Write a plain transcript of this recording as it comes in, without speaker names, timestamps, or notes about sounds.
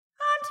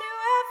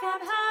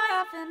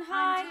effing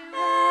high,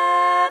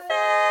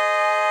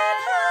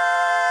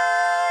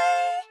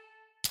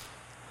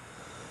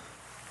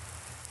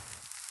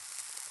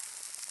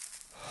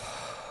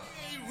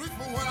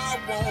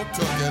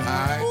 effing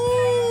high.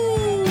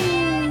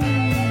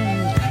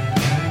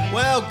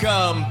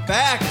 Welcome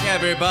back,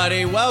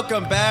 everybody.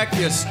 Welcome back,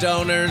 you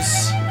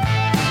stoners,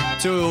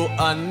 to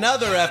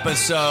another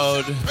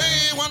episode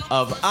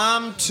of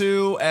I'm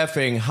Too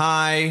Effing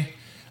High.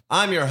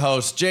 I'm your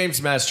host,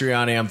 James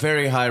Mastriani. I'm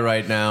very high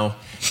right now.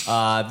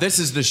 This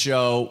is the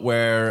show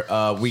where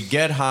we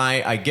get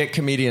high, I get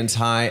comedians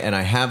high, and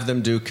I have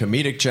them do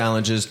comedic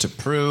challenges to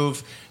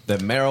prove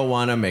that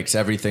marijuana makes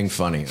everything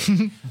funnier.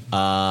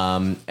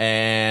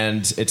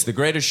 And it's the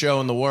greatest show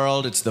in the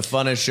world. It's the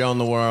funnest show in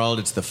the world.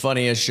 It's the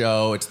funniest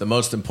show. It's the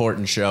most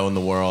important show in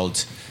the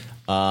world.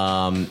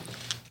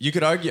 You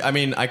could argue,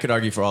 I could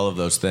argue for all of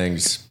those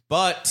things,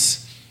 but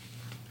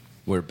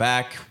we're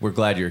back. We're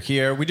glad you're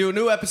here. We do a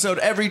new episode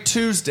every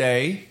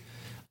Tuesday.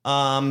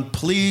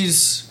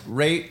 Please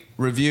rate,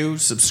 review,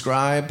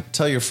 subscribe,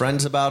 tell your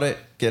friends about it,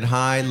 get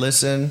high,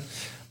 listen.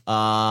 Do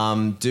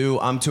I'm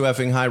Too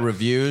Effing High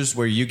reviews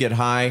where you get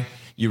high,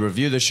 you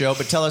review the show,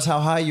 but tell us how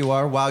high you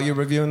are while you're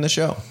reviewing the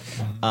show.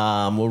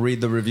 We'll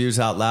read the reviews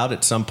out loud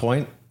at some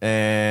point,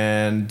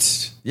 and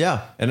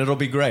yeah, and it'll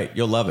be great.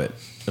 You'll love it.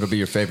 It'll be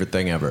your favorite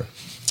thing ever.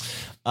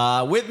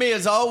 With me,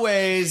 as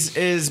always,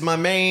 is my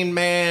main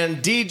man,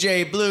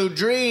 DJ Blue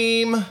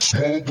Dream.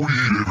 Smoke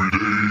weed every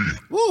day.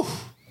 Woo!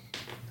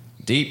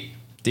 Deep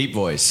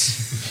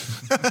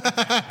voice.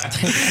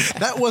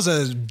 That was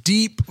a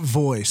deep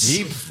voice.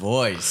 Deep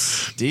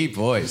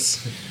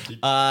voice.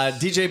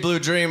 DJ Blue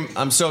Dream,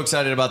 I'm so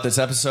excited about this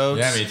episode.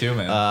 Yeah, me too,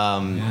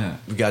 man.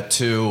 We got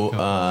two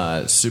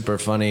super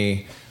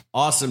funny,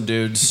 awesome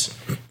dudes.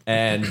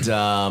 And,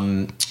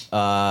 well,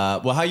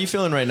 how are you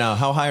feeling right now?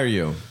 How high are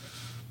you?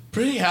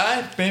 Pretty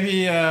high,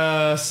 maybe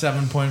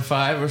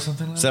 7.5 or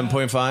something like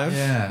 7.5?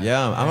 that.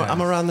 Yeah.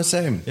 I'm around the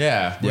same.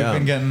 Yeah, we've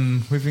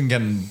been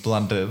getting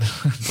blunted.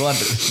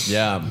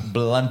 Yeah.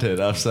 Blunted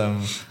of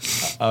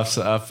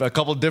a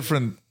couple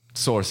different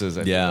sources.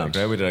 I feel like,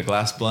 right? We did a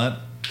glass blunt,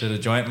 did a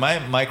joint. My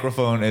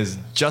microphone is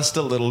just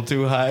a little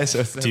too high.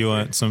 So Do you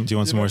want some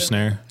more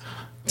snare?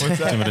 What's that?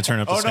 Do you want me to turn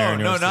up the snare?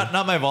 No,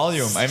 not my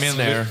volume. I mean,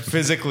 Snare.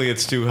 physically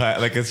it's too high.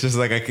 Like it's just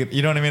like I could,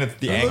 you know what I mean? It's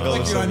the You angle. look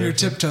like is you're so on your weird.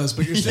 tiptoes,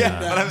 but you're sitting Yeah,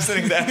 down. but I'm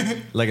sitting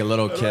down. Like a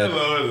little kid.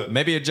 know.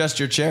 Maybe adjust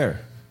your chair.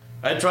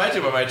 I tried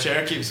to, but my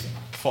chair keeps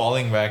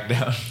falling back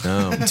down.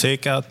 Oh.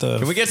 Take out the.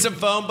 Can we get some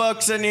phone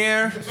books in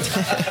here?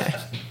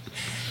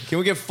 Can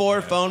we get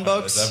 4 phone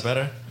books? Is that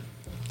better?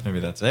 Maybe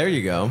that's There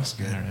you go.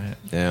 good. All right.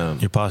 Yeah.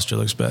 Your posture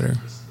looks better.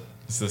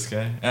 Is this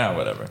guy? Ah,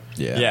 whatever.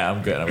 Yeah. Yeah,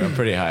 I'm good. I'm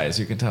pretty high, as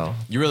you can tell.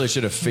 You really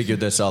should have figured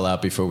this all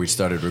out before we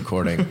started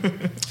recording.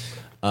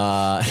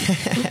 Yeah.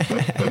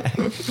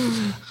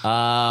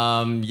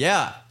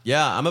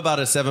 I'm about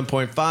a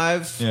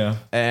 7.5.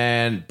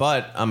 Yeah.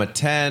 But I'm a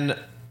 10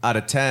 out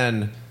of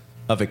 10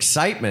 of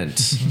excitement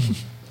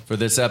for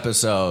this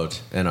episode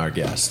and our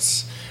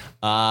guests.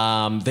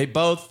 They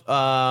both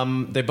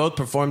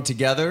performed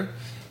together,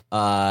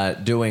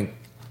 doing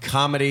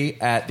comedy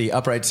at the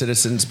Upright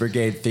Citizens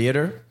Brigade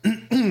Theater.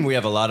 We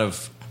have a lot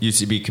of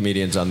UCB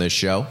comedians on this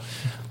show.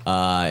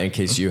 In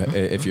case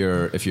if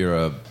you're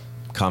a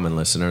common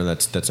listener,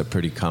 that's a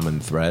pretty common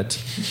thread.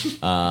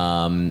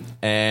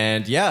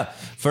 And yeah,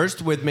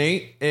 first with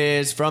me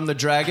is From the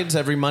Dragons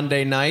every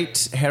Monday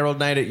night, Herald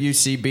Night at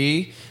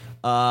UCB.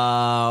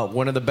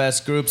 One of the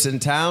best groups in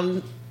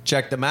town.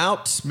 Check them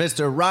out,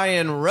 Mr.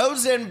 Ryan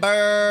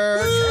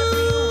Rosenberg.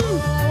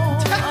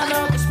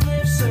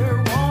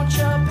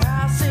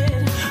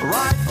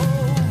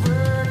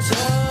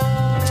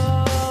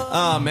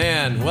 Oh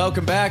man,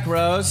 welcome back,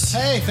 Rose.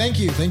 Hey, thank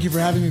you. Thank you for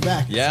having me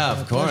back. Yeah,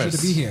 It's of a pleasure course.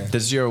 to be here.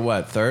 This is your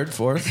what, third,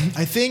 fourth?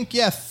 I think,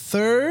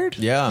 third.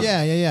 Yeah.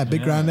 Yeah.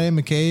 Big Grande,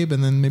 McCabe,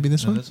 and then maybe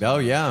this one. Oh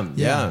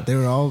yeah. They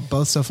were all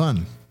both so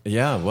fun.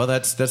 Yeah, well,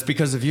 that's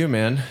because of you,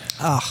 man.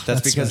 That's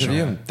because special. of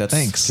you. That's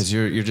Thanks. because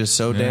you're just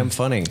so damn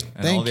funny. And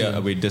Thank all the,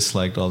 you. We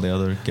disliked all the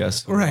other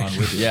guests. who were Right. on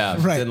with you. Yeah,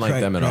 didn't like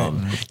them at all.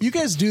 You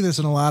guys do this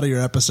in a lot of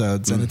your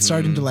episodes, and it's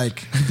starting to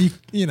be,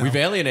 We've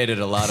alienated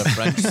a lot of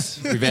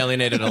friends. We've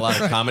alienated a lot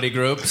of comedy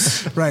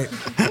groups. right.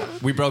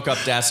 We broke up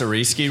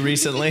Dasariski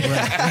recently.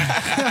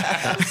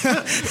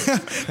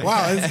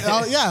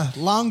 Wow.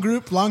 Long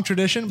group, long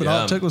tradition, but all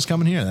Yeah. it took was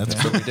coming here. That's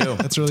That's what we do.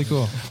 That's really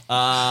cool.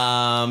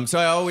 So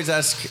I always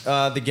ask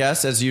the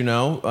guests, as you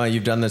know,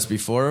 you've done this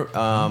before,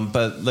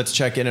 but let's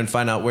check in and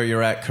find out where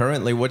you're at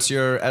currently.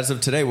 As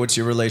of today, what's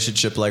your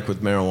relationship like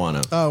with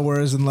marijuana? Oh, we're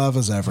as in love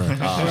as ever.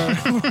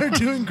 We're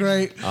doing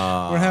great.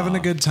 We're having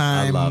a good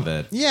time. I love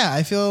it. Yeah,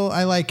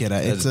 I like it.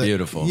 It's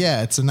beautiful.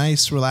 Yeah, it's a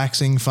nice,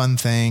 relaxing, fun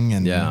thing,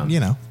 and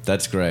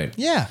That's great.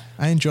 yeah,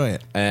 I enjoy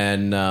it.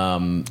 And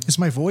Is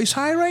my voice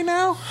high right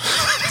now?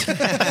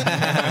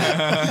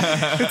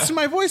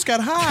 My voice got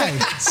high.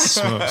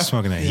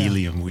 Smoking that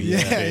helium weed.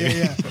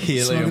 Yeah.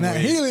 Smoking that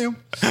helium.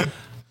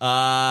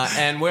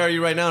 and where are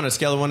you right now on a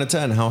scale of 1 to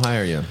 10? How high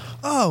are you?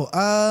 Oh,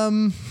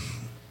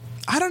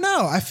 I don't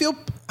know. I feel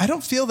I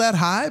don't feel that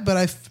high, but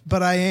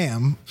I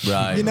am.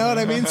 Right. You know what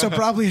I mean? So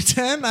probably a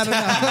 10. I don't know.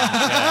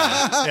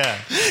 Yeah.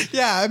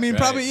 Yeah. I mean,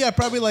 probably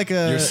like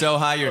a. You're so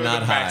high, you're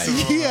not high.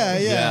 Yeah.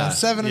 Yeah.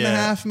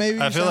 7.5 maybe.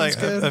 I feel sounds like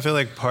good. I feel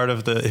like part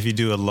of if you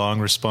do a long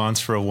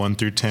response for a 1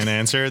 through 10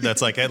 answer,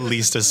 that's like at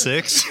least a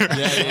 6.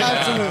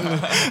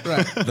 Absolutely.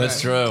 Right. That's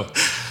true.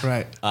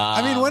 Right.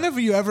 I mean, whenever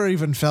you ever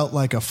even felt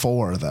like a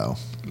 4, though.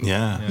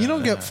 Yeah. You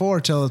don't get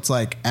 4 till it's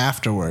like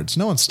afterwards.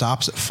 No one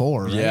stops at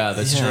 4, right? Yeah,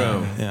 that's true.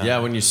 Yeah. Yeah,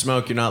 when you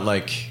smoke, you're not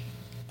like,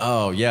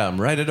 oh yeah, I'm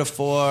right at a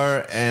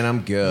 4 and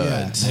I'm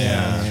good.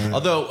 Yeah.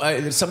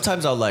 Although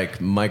sometimes I'll like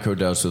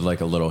microdose with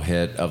like a little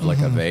hit of like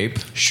a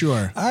vape.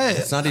 Sure.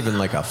 It's not even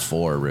like a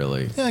 4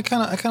 really. Yeah, I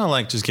kind of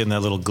like just getting that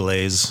little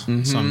glaze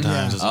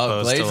sometimes as Oh,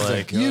 opposed glaze to is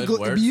like. good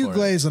word you for it.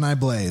 glaze and I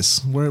blaze.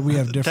 We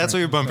have different. That's what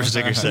your bumper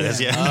sticker says.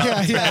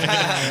 Yeah.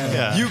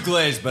 Yeah. You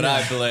glaze, but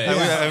I blaze.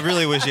 I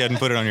really wish you hadn't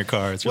put it on your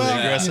car. It's really Well,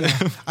 aggressive. you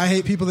know, I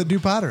hate people that do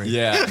pottery.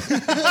 Yeah.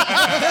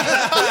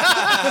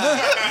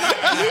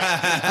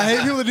 I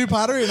hate people that do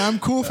pottery, and I'm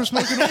cool for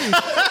smoking weed.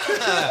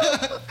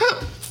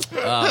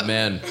 Oh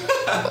man,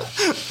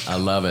 I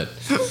love it.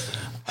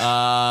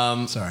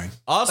 Sorry.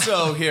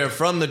 Also here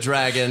from the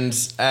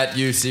Dragons at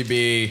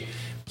UCB,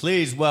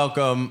 please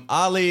welcome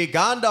Ali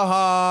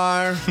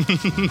Gandahar. Did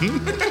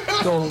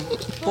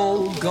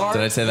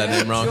I say that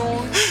name wrong?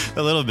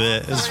 A little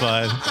bit. It's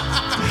fine.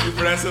 You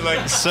pronounce it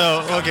like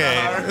So okay,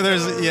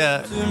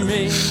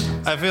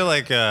 I feel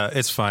like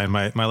it's fine.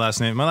 My last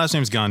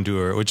name's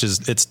Gandour, which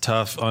is it's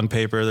tough on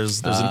paper.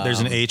 There's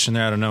an H in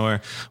there out of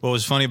nowhere. What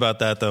was funny about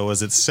that though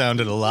was it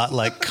sounded a lot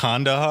like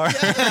Kandahar.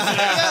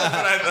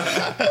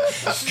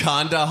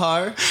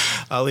 Kandahar.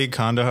 Ali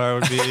Kandahar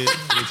would be pretty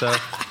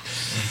tough.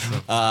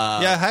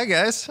 Yeah, hi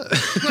guys.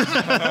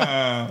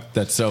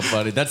 That's so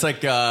funny. That's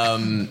like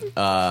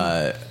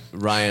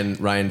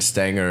Ryan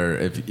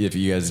Stanger. If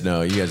you guys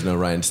know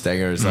Ryan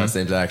Stanger. His last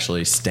name's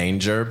actually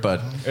Stanger,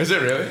 but Is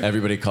it really?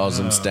 everybody calls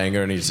him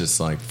Stanger, and he's just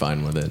like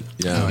fine with it.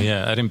 Yeah, Oh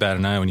yeah, I didn't bat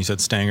an eye when you said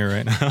Stanger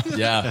right now.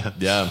 yeah.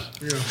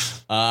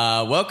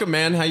 Welcome,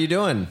 man. How you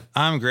doing?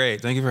 I'm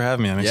great. Thank you for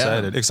having me. I'm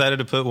excited. Excited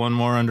to put one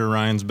more under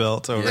Ryan's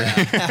belt over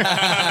here.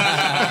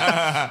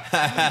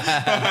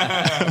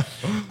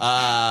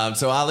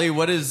 So Ali,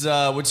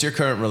 what's your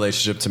current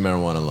relationship to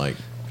marijuana like?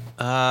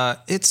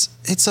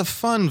 It's a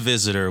fun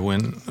visitor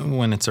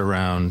when it's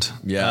around.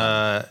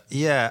 Yeah.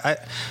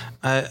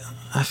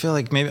 I feel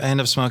like maybe I end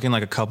up smoking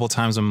like a couple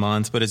times a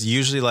month, but it's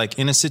usually like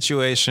in a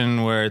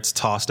situation where it's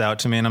tossed out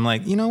to me and I'm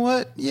like, you know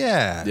what?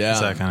 Yeah. Yeah. It's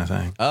that kind of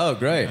thing. Oh,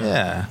 great.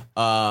 Yeah.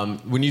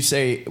 When you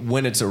say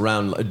when it's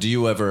around, do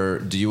you ever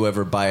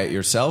buy it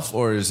yourself,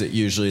 or is it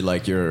usually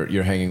like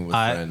you're hanging with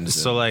friends?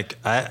 So like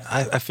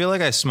I feel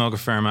like I smoke a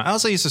fair amount. I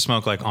also used to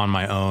smoke like on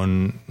my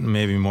own,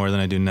 maybe more than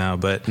I do now,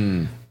 but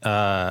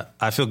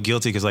I feel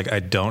guilty because like I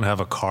don't have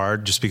a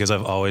card just because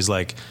I've always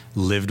like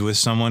lived with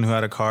someone who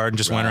had a card and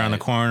just went around the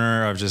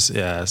corner. I've just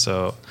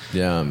so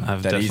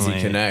I've that easy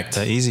connect.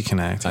 That easy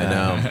connect. I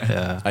know.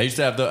 Yeah. I used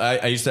to have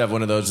I used to have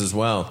one of those as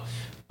well,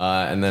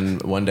 and then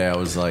one day I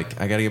was like,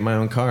 I got to get my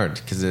own card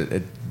because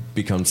it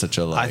becomes such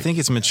a like. I think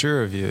it's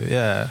mature of you.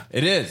 Yeah.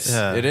 It is.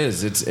 Yeah. It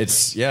is.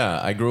 It's yeah.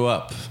 I grew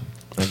up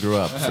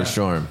for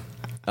sure.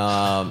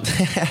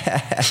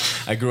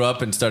 I grew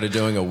up and started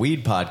doing a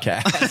weed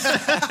podcast.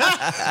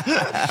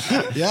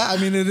 Yeah, I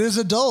mean, it is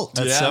adult.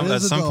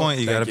 At some point,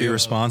 you got to be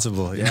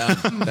responsible. Yeah,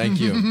 thank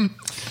you.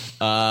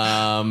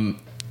 And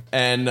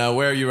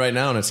where are you right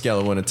now on a scale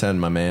of 1 to 10,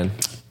 my man?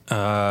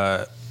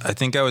 I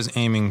think I was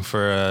aiming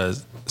for a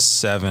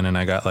 7, and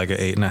I got like an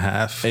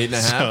 8.5. 8.5?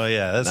 So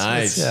yeah, that's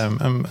Nice.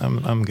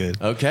 I'm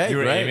good. Okay, You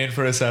were great. aiming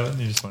for a 7.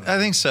 You just wanted. I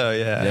think so.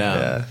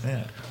 Yeah.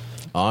 Yeah.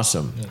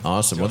 Awesome.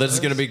 Well, this is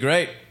going to be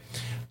great.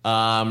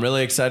 I'm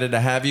really excited to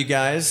have you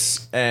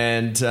guys.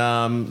 And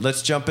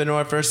let's jump into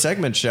our first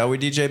segment, shall we,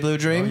 DJ Blue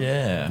Dream? Oh,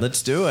 yeah.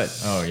 Let's do it.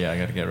 Oh yeah, I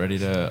got to get ready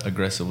to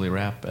aggressively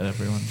rap at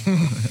everyone.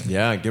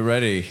 Yeah, get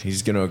ready.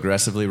 He's going to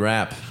aggressively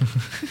rap.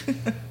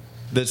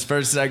 This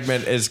first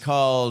segment is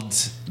called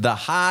The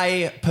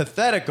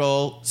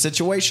Hypothetical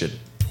Situation.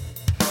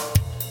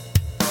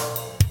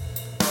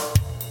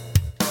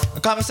 A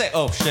conversation.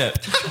 Oh shit.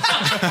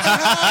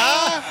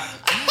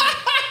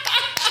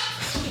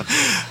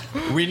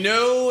 We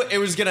knew it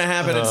was going to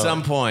happen at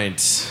some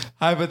point.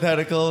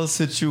 Hypothetical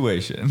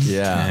situation.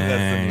 Yeah.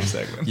 That's the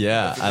new segment.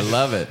 Yeah, I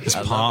love it. His I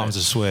love palms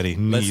it. are sweaty,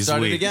 knees start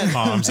it weak, again.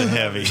 palms are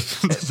heavy.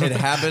 It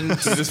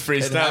happens. Just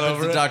freestyle it happens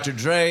over to it? Dr.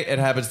 Dre. It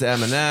happens to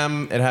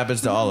Eminem. It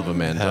happens to all of them,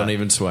 man. Don't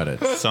even sweat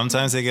it.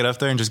 Sometimes they get up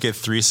there and just get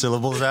 3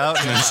 syllables out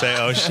and then say,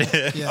 "Oh shit,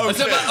 Oh,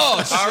 shit.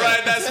 All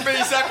right, that's me,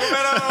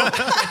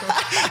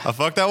 Sacramento. I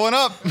fucked that one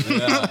up."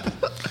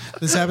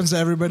 This happens to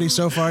everybody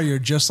so far. You're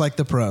just like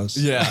the pros.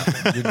 Yeah,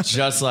 you're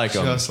just like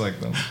them. Just like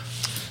them.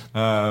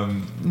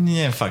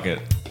 Yeah, fuck it.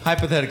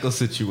 Hypothetical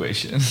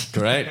situation.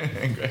 Great.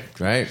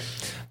 Great.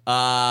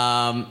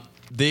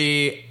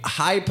 The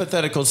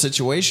hypothetical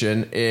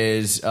situation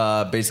is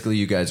basically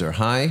you guys are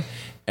high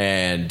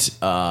And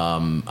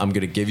I'm going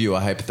to give you a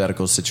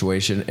hypothetical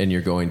situation, and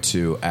you're going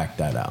to act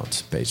that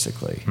out,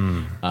 basically.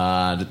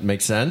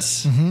 Make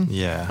sense?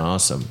 Yeah.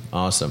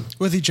 Awesome.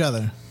 With each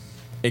other.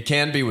 It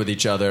can be with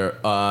each other.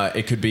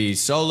 It could be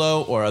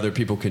solo, or other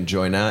people can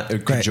join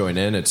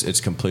in. It's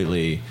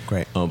completely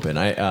Great. open.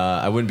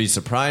 I wouldn't be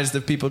surprised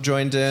if people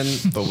joined in,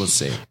 but we'll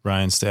see.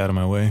 Ryan, stay out of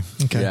my way.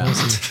 Okay. Yeah.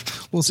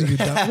 We'll see who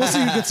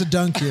gets a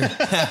dunk here.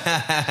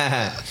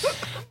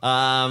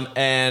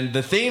 And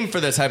the theme for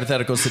this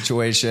hypothetical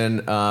situation,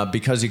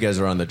 because you guys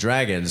are on the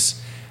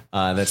Dragons,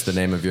 that's the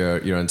name of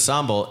your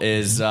ensemble,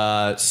 is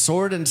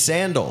Sword and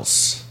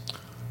Sandals.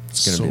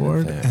 It's gonna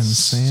Sword be the and thing.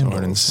 sandals.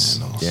 Sword and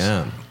sandals.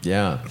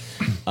 Yeah.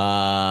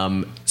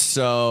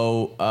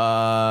 So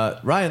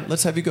Ryan,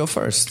 let's have you go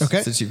first.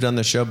 Okay. Since you've done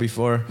the show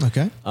before.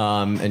 Okay.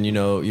 And you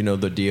know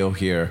the deal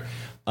here.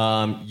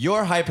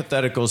 Your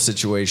hypothetical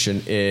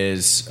situation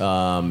is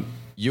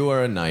you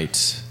are a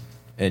knight,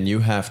 and you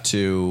have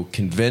to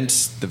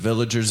convince the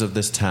villagers of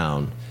this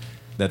town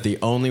that the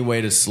only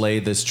way to slay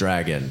this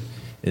dragon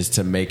is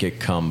to make it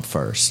come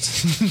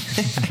first.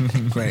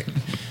 Great.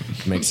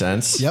 Make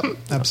sense? Yep,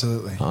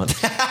 absolutely.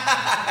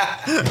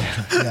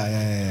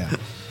 Yeah.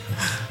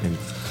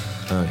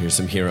 Here's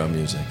some hero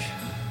music.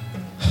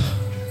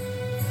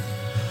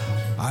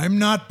 I'm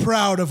not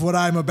proud of what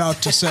I'm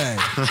about to say.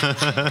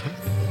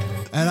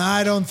 And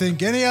I don't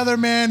think any other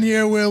man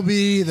here will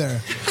be either.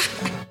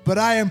 But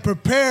I am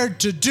prepared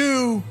to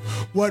do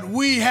what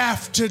we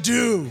have to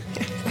do.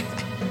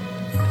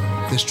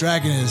 This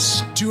dragon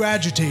is too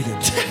agitated,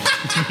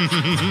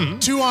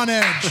 too on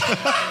edge,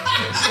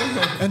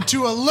 and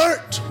too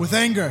alert with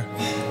anger.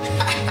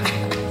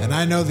 And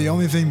I know the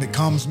only thing that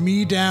calms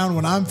me down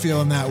when I'm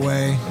feeling that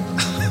way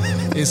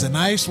is a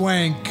nice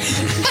wank.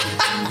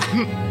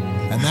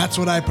 And that's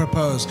what I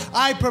propose.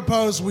 I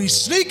propose we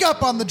sneak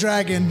up on the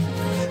dragon,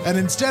 and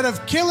instead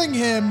of killing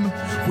him,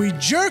 we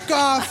jerk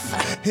off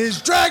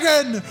his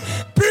dragon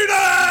penis!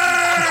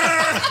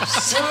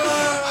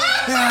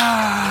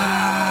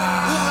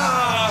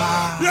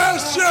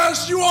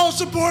 Yes, you all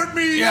support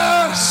me,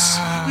 yes!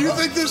 You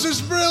think this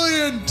is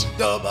brilliant?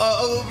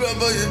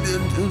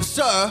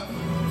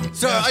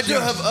 Sir, I do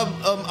have.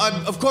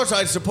 Of course,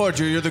 I support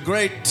you. You're the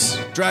great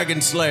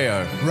dragon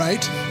slayer.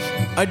 Right?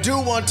 I do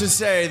want to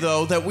say,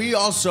 though, that we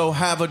also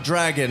have a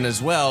dragon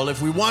as well.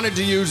 If we wanted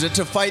to use it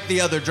to fight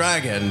the other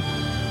dragon,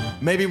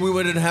 maybe we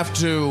wouldn't have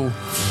to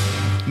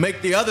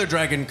make the other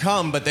dragon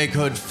come, but they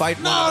could fight.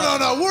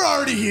 No, we're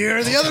already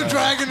here. The other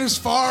dragon is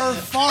far,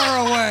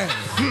 far away.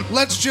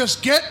 Let's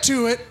just get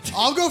to it.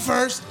 I'll go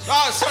first.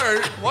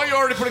 Sir, why are you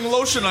already putting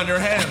lotion on your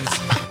hands?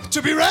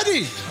 To be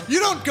ready. You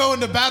don't go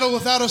into battle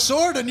without a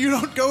sword, and you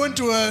don't go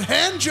into a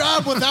hand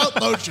job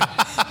without lotion.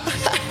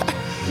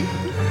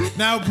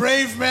 Now,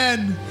 brave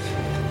men,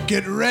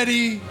 get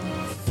ready.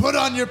 Put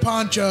on your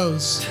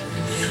ponchos,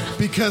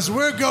 because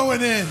we're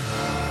going in.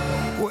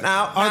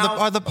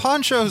 Are the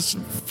ponchos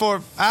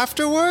for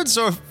afterwards,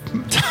 or?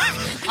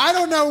 I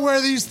don't know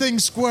where these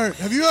things squirt.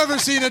 Have you ever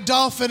seen a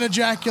dolphin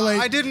ejaculate?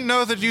 I didn't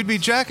know that you'd be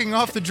jacking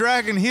off the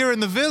dragon here in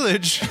the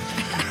village.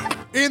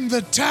 In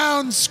the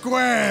town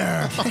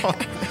square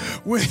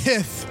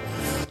with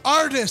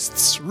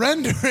artists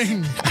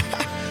rendering.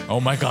 Oh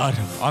my God!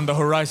 On the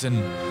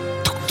horizon.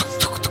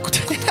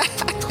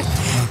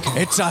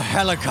 It's a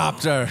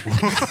helicopter.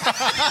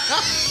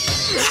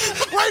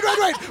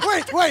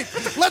 Wait.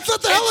 Let's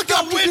let the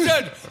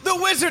helicopter. The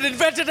wizard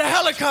invented a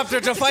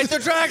helicopter to fight the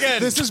dragon.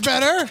 This is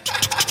better.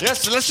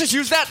 Yes, let's just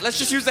use that. Let's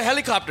just use the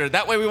helicopter.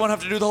 That way we won't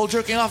have to do the whole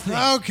jerking off thing.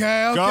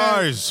 Okay.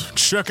 Guys,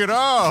 check it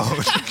out.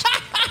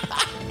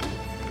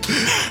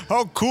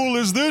 How cool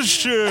is this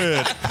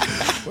shit?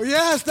 Well,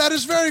 yes, that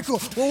is very cool.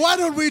 Well, why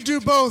don't we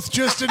do both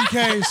just in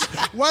case?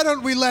 Why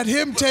don't we let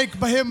him take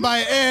him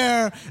by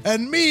air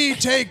and me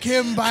take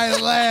him by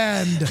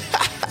land?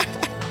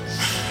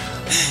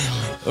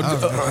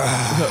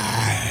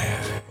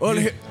 Well,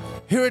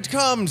 here it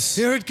comes.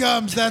 Here it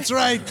comes. That's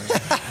right.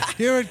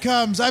 Here it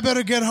comes. I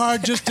better get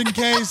hard just in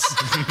case.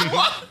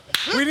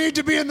 We need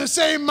to be in the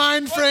same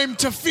mind frame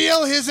to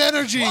feel his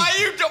energy. Why are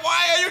you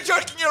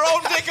jerking your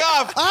own dick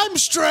off? I'm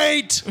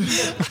straight.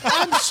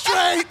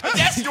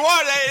 Yes, you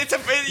are.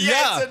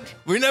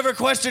 We never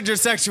questioned your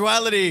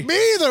sexuality.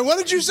 Me either. What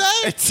did you say?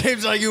 It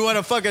seems like you want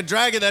to fuck a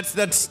dragon. That's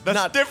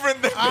not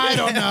different than I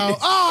don't know.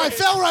 Oh, I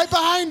fell right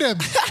behind him.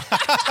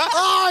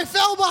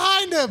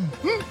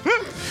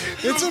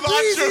 It's a launched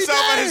breezy yourself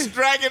at day. his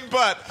dragon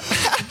butt.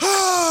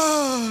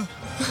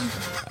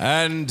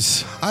 And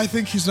I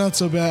think he's not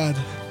so bad.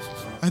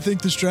 I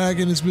think this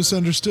dragon is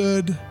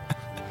misunderstood.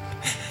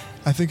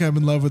 I think I'm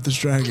in love with this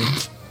dragon.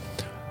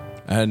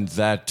 And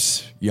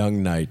that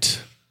young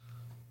knight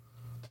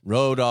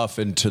rode off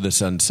into the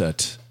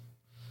sunset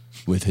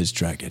with his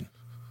dragon.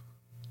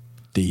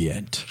 The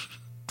end.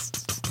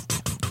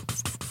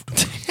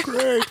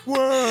 Great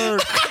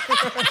work.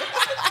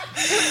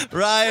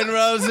 Ryan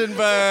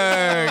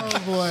Rosenberg.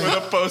 Oh boy. With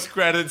a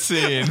post-credit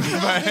scene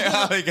by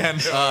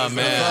Alexander. Oh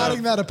man,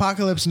 Adding that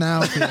Apocalypse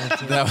Now feel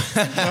to it.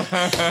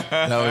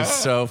 that was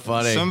so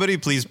funny. Somebody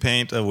please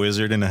paint a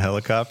wizard in a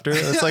helicopter.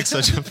 That's like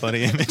such a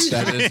funny image.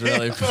 That is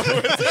really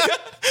funny.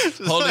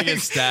 Holding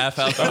his staff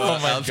out there. Oh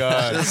my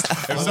god! If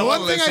The someone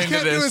one thing I listening to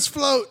can't do is this,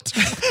 float.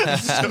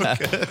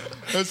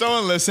 if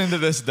someone listening to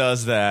this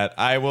does that,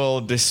 I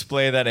will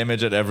display that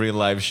image at every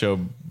live show.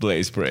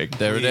 Blaze break.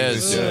 There it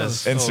is.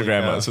 Yes.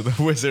 Instagram us with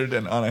a wizard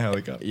and on a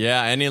helicopter.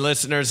 Yeah, any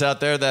listeners out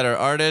there that are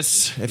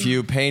artists, if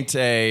you paint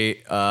a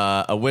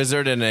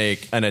wizard in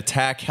an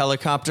attack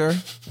helicopter,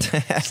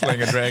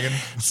 Slaying a dragon.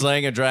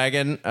 slaying a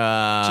dragon,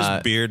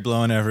 Just beard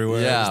blowing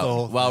everywhere. yeah, Just the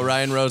whole- while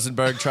Ryan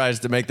Rosenberg tries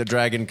to make the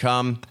dragon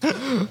come,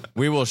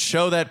 we will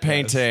show that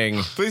painting.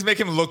 Please make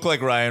him look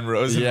like Ryan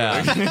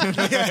Rosenberg.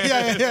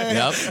 Yeah,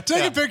 Yeah. Yep.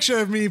 Take a picture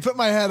of me, put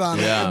my head on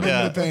Yeah. it, and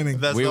then the painting.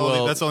 That's, We the only,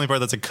 will- that's the only part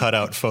that's a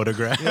cutout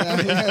photograph.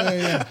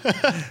 Yeah.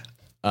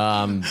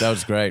 that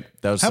was great.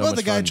 That was How so about much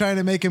the guy fun. trying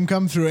to make him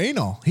come through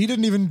anal? He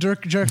didn't even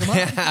jerk him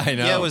off. I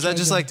know. Yeah, was that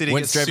just like, did he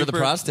Went get straight for the super,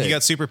 prostate. He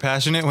got super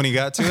passionate when he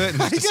got to it?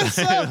 And I guess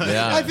so.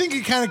 Yeah. I think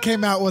he kind of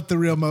came out what the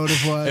real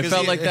motive was. It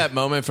felt like that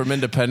moment from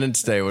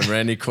Independence Day when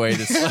Randy Quaid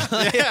is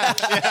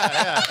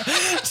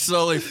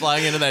slowly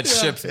flying into that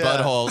ship's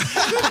butthole.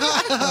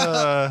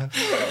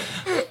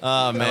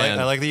 Oh man,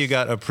 I like that you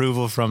got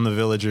approval from the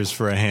villagers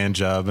for a hand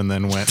job and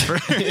then went for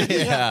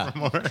yeah.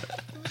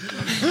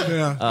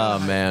 Yeah. Oh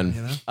man,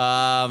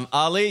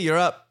 Ali, you're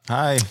up.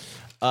 Hi.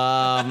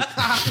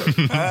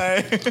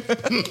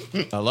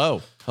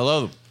 Hello.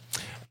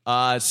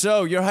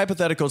 So your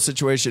hypothetical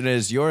situation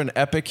is you're an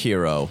epic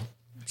hero,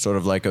 sort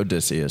of like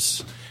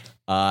Odysseus,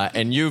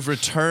 and you've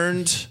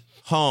returned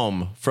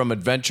home from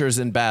adventures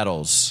and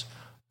battles,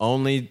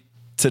 only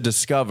to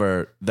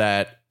discover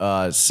that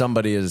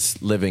somebody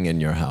is living in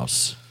your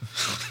house.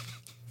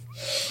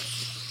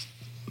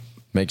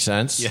 Make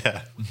sense?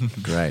 Yeah.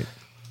 Great.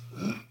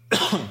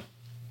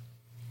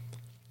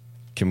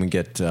 Can we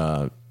get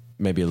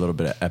maybe a little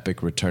bit of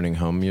epic returning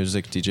home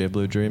music, DJ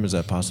Blue Dream? Is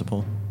that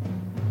possible?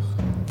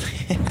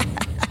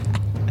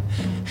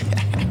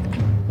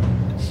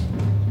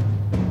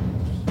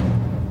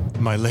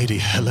 My lady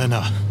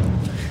Helena,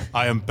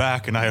 I am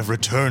back and I have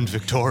returned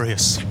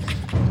victorious.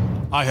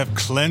 I have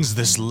cleansed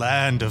this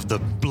land of the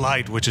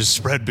blight which is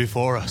spread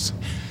before us.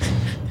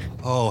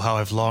 Oh, how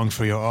I've longed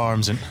for your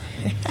arms and...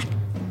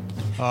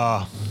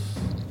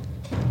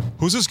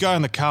 who's this guy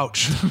on the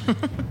couch?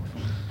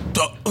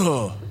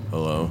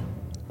 Hello.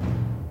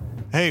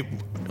 Hey,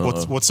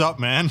 what's up,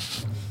 man?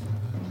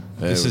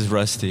 Hey, This is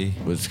Rusty.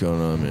 what's going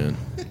on, man?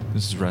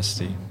 This is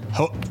Rusty.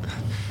 Oh,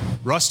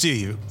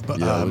 Rusty,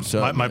 Yeah, what's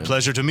up, my man?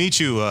 pleasure to meet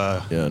you.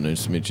 Yeah,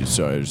 nice to meet you.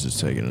 Sorry, I was just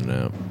taking a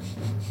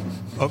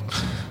nap.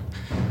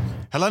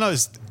 Helena,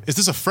 is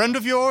this a friend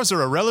of yours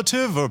or a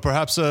relative or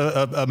perhaps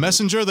a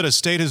messenger that has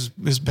stayed his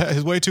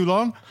way too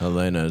long?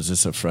 Helena, is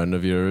this a friend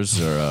of yours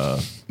or a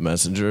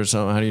messenger or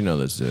something? How do you know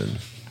this dude?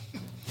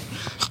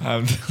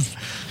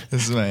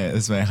 This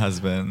is my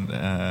husband.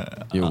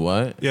 You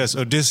what? Yes,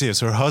 Odysseus,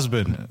 her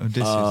husband.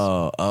 Odysseus.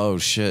 Oh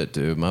shit,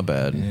 dude. My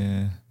bad.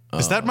 yeah.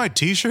 Is that my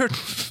T-shirt?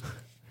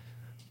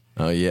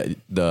 Oh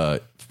yeah,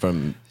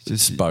 from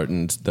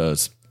Spartans.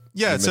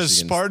 Yeah, it says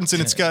Michigan. Spartans,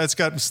 and it's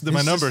got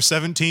my number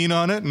 17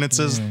 on it, and it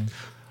says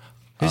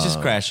He's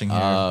just crashing here.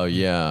 Oh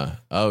yeah.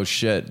 Oh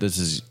shit. This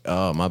is.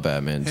 Oh my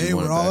bad, man. Do Hey, you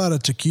want we're it all back? out of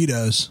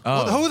taquitos.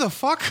 who the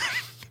fuck?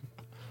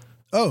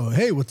 Oh,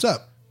 hey, what's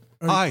up?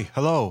 Hi,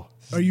 hello.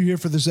 Are you here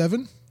for the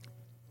 7?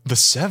 The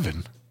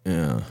 7.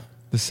 Yeah.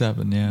 The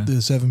 7, yeah.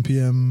 The 7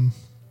 p.m.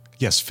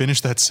 Yes,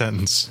 finish that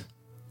sentence.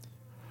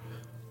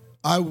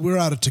 We're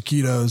out of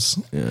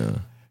taquitos. Yeah.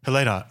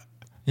 Helena,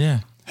 Yeah.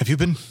 have you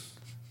been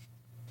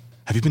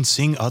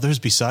seeing others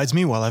besides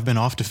me while I've been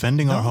off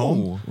defending our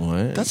home?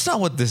 What? That's not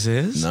what this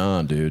is.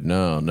 No, dude.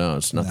 No.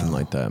 It's nothing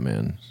like that,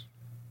 man.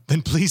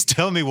 Then please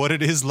tell me what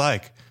it is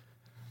like.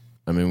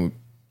 I mean,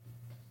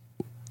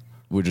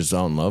 we're just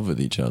all in love with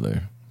each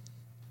other.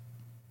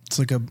 It's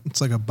like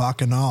a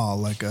bacchanal,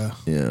 like a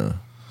Yeah.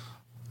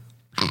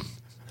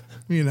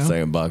 you know It's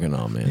like a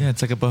bacchanal, man. Yeah,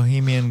 it's like a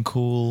bohemian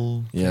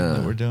cool thing Yeah.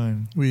 that we're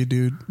doing. we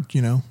do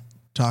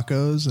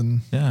tacos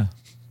and Yeah.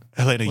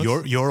 Helena,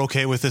 you're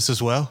okay with this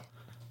as well?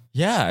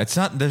 Yeah, it's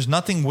not. There's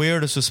nothing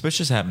weird or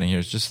suspicious happening here.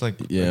 It's just like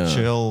Yeah. a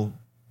chill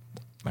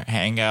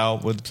hang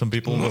out with some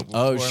people.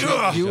 Oh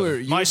shit! You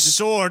were My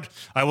sword,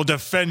 I will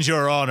defend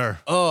your honor.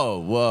 Oh,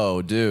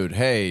 whoa, dude.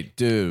 Hey,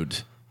 dude.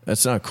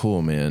 That's not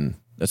cool, man.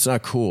 That's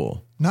not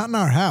cool. not in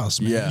our house,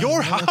 man. Yeah.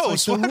 Your That's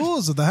house? like the What?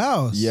 rules of the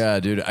house. Yeah,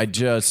 dude.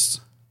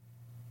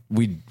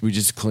 We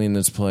just cleaned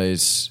this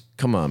place.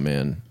 Come on,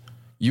 man.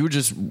 You're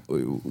just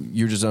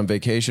on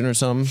vacation or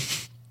something?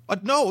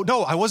 No,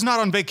 I was not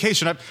on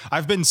vacation.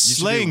 I've been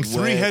slaying be way-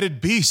 three-headed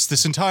beasts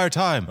this entire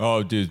time.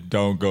 Oh, dude,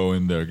 don't go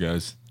in there,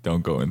 guys.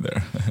 Don't go in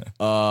there.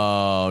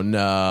 Oh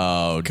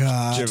no.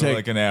 God. Give it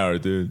like an hour,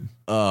 dude.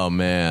 Oh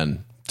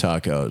man.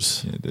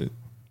 Tacos. Yeah, dude.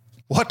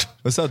 What?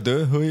 What's up,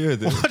 dude? Who are you,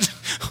 dude? What?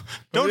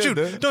 Don't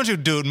Yeah, don't you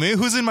dude me?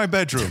 Who's in my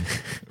bedroom?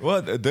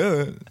 What?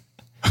 Dude.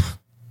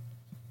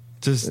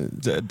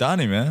 Just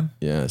Donnie, man.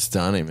 Yeah, it's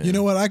Donnie, man. You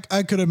know what?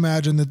 I could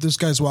imagine that this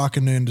guy's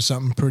walking into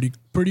something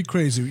pretty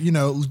crazy. You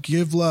know,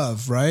 give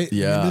love, right? I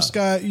Yeah. mean, this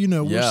guy, you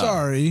know, we're Yeah.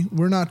 sorry.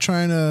 We're not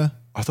trying to.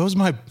 Are those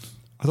my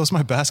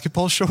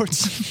basketball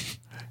shorts?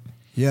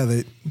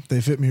 Yeah,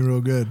 they fit me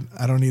real good.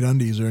 I don't need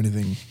undies or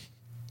anything.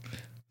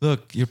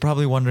 Look, you're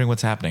probably wondering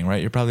what's happening, right?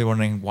 You're probably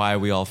wondering why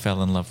we all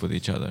fell in love with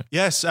each other.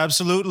 Yes,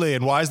 absolutely.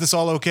 And why is this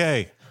all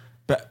okay?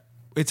 But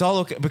it's all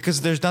okay because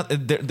there's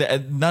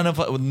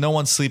no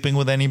one's sleeping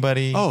with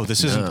anybody. Oh,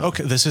 this isn't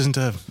okay. This isn't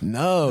a.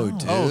 No,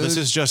 dude. Oh, this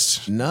is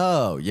just.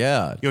 No,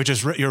 yeah.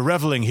 You're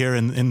reveling here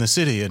in the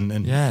city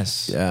and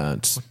yes. Yeah,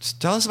 it's...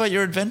 Just tell us about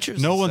your adventures.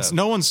 no and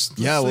one's stuff.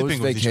 Yeah, what was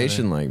sleeping with each other.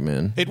 vacation like,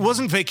 man? It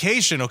wasn't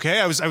vacation, okay?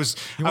 I was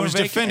weren't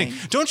defending.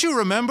 vacating? Don't you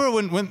remember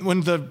when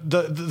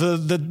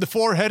the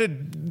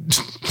four-headed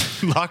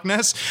Loch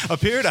Ness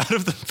appeared out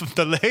of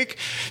the lake,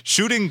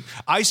 shooting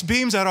ice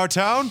beams at our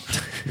town?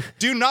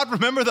 Do you not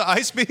remember the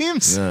ice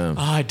beams? Yeah.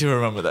 Oh, I do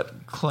remember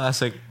that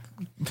classic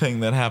thing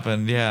that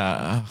happened.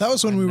 Yeah. That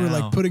was when we were now.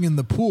 like putting in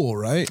the pool,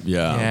 right?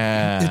 Yeah.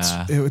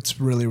 Yeah. It's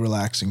really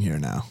relaxing here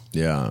now.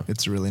 Yeah.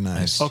 It's really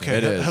nice. Okay,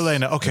 It is.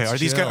 Helena. Okay, Let's are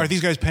these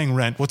chill. guys paying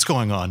rent? What's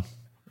going on?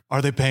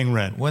 Are they paying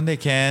rent? When they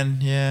can,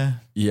 yeah.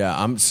 Yeah,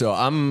 I'm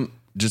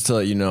just to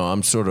let you know,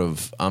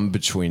 I'm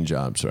between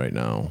jobs right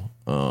now.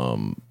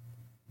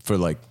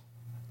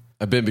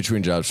 I've been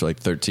between jobs for like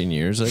 13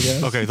 years, I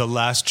guess. Okay, the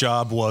last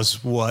job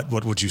was what?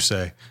 What would you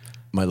say?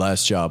 My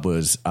last job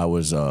was I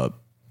was a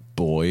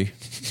boy.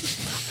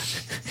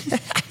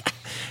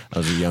 I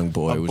was a young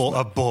boy. It was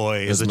A boy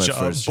is a my job.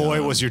 first Boy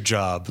job. was your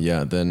job.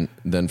 Yeah,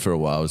 then for a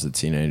while I was a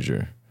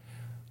teenager.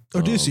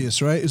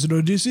 Odysseus, right? Is it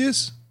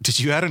Odysseus? Did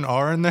you add an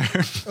R in there?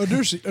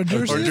 Odysseus?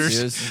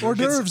 Odysseus.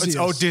 It's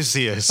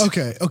Odysseus.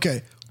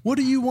 Okay. What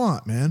do you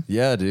want, man?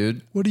 Yeah,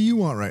 dude. What do you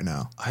want right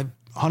now? I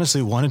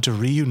honestly wanted to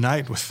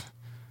reunite with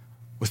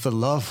the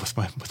love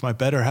with my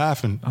better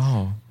half and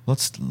Oh,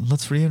 let's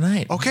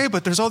reunite. okay,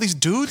 but there's all these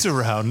dudes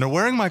around and they're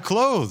wearing my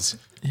clothes.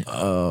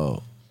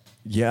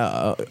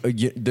 Yeah,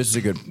 this is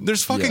a good.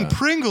 There's fucking yeah.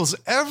 Pringles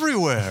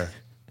everywhere.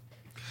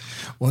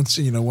 Once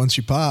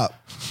you pop,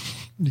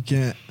 you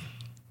can't.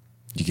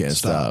 You can't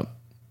stop.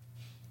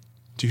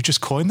 Do you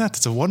just coin that?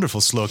 That's a wonderful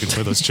slogan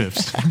for those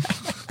chips.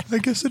 I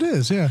guess it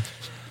is. Yeah.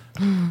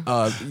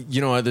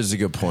 You know what? This is a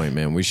good point,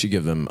 man. We should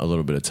give them a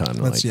little bit of time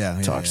to Let's- like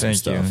yeah, talk yeah. some Thank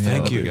stuff. you. Yeah,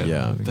 Thank that'd you. be good.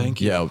 Yeah,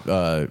 Thank you.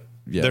 Yeah,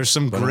 yeah. There's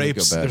some Why don't we go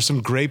grapes. back? There's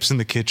some grapes in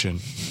the kitchen.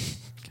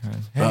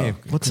 Hey,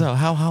 what's up?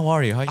 How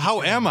are you?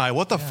 How am I?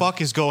 What the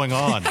fuck is going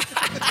on?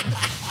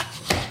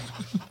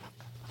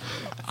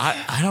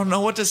 I don't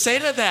know what to say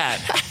to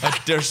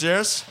that. There's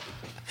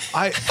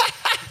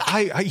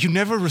You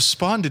never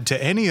responded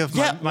to any of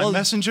my, Yeah, my well-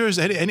 messengers,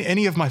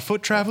 any of my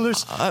foot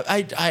travelers.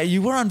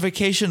 you were on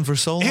vacation for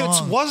so long.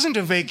 It wasn't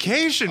a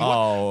vacation.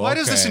 Oh, why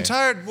does this okay.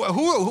 entire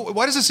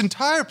why does this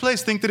entire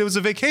place think that it was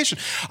a vacation?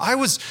 I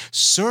was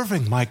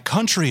serving my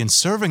country and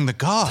serving the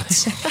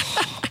gods.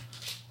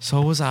 So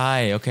was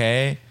I,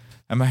 okay?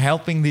 I'm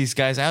helping these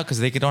guys out because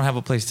they don't have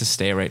a place to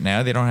stay right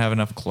now. They don't have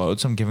enough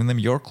clothes. So I'm giving them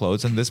your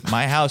clothes and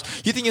my house.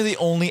 You think you're the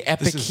only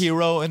epic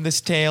hero in this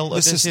tale?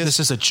 This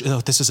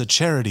is a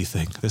charity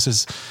thing.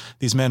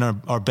 These men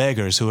are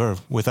beggars who are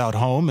without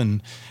home,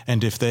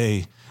 and if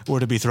they were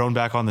to be thrown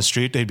back on the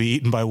street, they'd be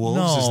eaten by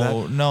wolves. Is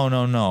that?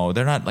 No.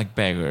 They're not like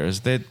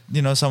beggars.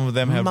 Some of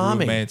them have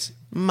roommates.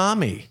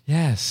 Mommy.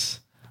 Yes.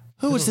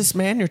 Who is this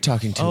man you're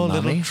talking to, Oh,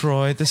 Mommy? little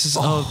Troy. This is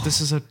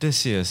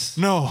Odysseus.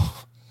 No.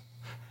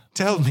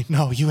 Tell me,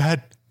 no. You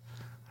had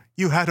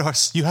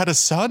a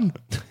son,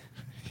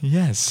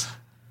 Yes.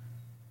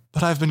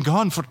 but I've been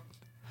gone for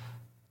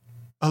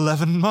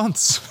 11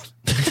 months.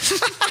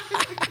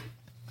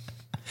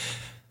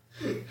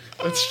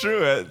 That's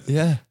true.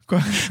 Yeah.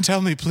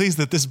 Tell me, please,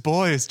 that this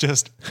boy is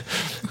just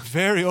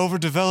very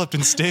overdeveloped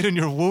and stayed in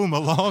your womb a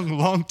long,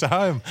 long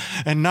time,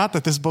 and not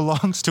that this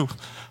belongs to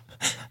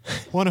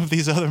one of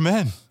these other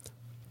men.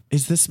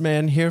 Is this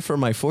man here for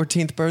my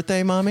 14th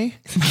birthday, Mommy?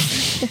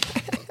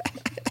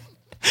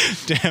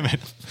 Damn it.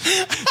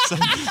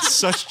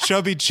 Such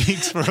chubby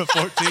cheeks for a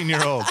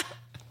 14-year-old.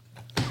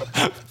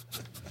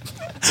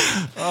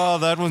 Oh,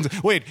 that one's...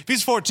 Wait, if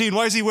he's 14,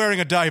 why is he wearing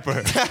a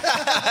diaper?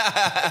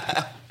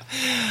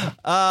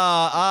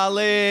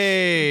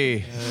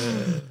 Ali.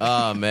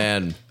 Oh,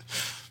 man.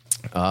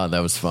 That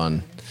was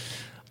fun.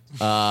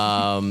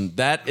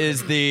 That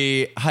is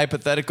the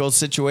hypothetical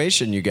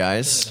situation, you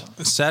guys. Oh, Oh, Uh, Uh, Oh, Oh, um,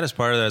 The saddest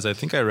part of that is I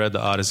think I read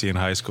the Odyssey in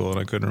high school and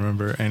I couldn't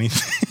remember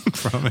anything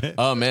from it.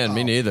 Oh, man,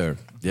 me neither.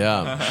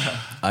 Yeah.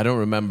 I don't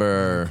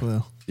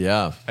remember.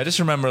 Yeah. I just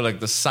remember like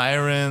the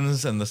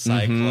sirens and the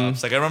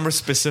cyclops. Like I remember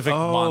specific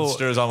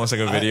monsters, almost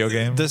like a video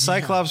game. The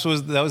Cyclops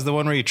was the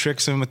one where he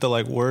tricks him with the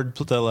like word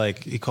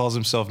he calls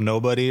himself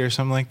nobody or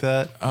something like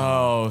that.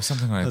 Oh,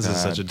 something like This that.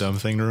 is such a dumb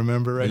thing to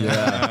remember right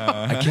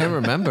now. I can't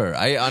remember. My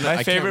I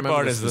can't favorite remember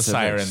part is the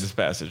specifics. sirens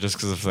passage, just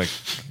because of like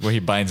where he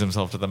binds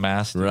himself to the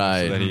mast,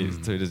 Right. So that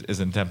he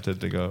isn't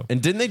tempted to go.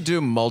 And didn't they do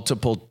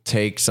multiple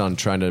takes on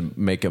trying to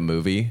make a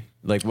movie?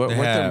 Like what? They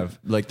what have.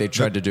 like they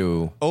tried to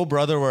do. Oh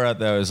Brother, Where Art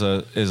Thou is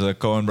a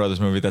Coen Brothers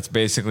movie that's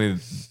basically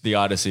the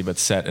Odyssey but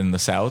set in the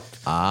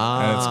South.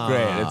 And it's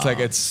great. It's like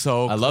it's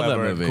so I love that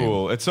clever and movie.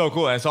 cool. It's so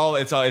cool. And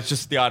it's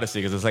just the Odyssey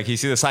because it's like you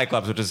see the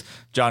Cyclops, which is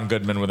John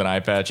Goodman with an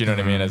eye patch. You know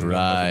what I mean? As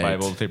Right. the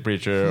Bible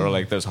preacher, or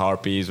like those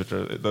harpies, which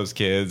are those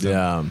kids. and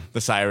Yeah.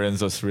 the sirens,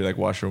 those three like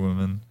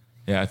washerwomen.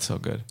 Yeah, it's so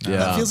good.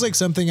 Yeah. It feels like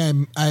something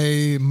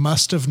I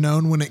must have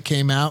known when it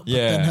came out, but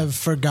Yeah. then have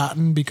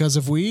forgotten because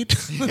of weed.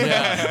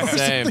 Yeah,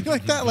 same. Something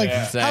like that. Like,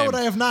 Same. how would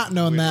I have not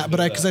known that? But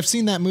because I've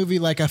seen that movie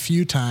like a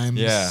few times.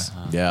 Yeah.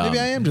 Yeah. Maybe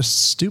I am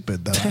just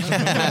stupid though.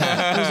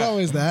 There's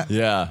always that.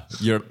 Yeah,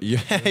 you're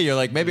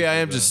like, maybe I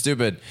am just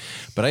stupid,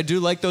 but I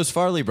do like those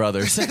Farley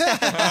brothers.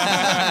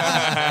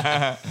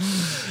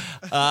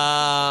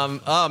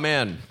 Oh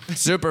man,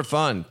 super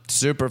fun.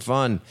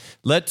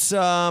 Let's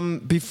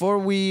before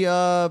we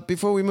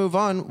move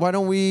on, why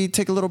don't we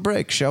take a little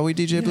break? Shall we,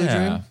 DJ Blue Yeah.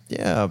 Dream?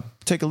 Yeah,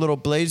 take a little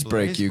blaze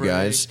break, you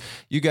guys.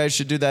 You guys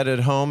should do that at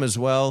home as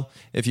well.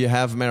 If you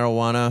have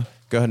marijuana,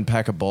 go ahead and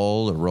pack a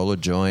bowl or roll a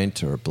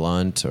joint or a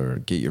blunt or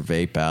get your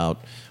vape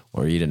out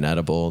or eat an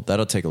edible.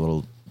 That'll take a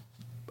little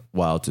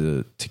while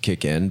to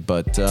kick in,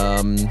 but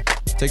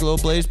take a little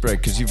blaze break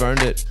because you've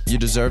earned it. You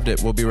deserved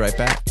it. We'll be right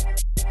back.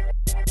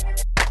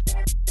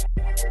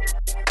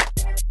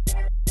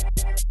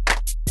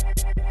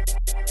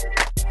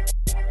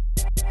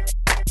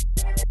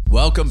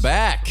 Welcome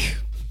back.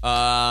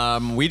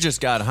 We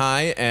just got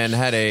high and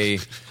had a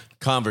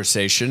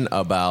conversation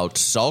about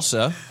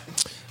salsa.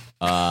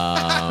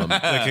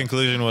 The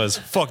conclusion was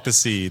fuck the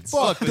seeds.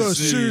 Fuck the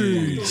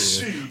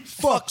seeds.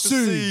 Fuck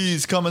seeds.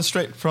 Seas coming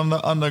straight from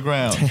the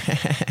underground.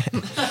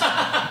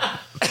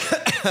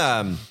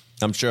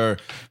 I'm sure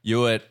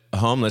you at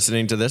home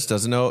listening to this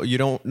you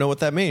don't know what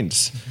that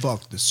means.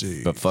 Fuck the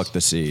seeds. But fuck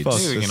the seeds. I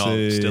think we can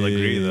all still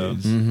agree though.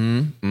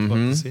 Fuck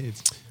the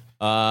seeds.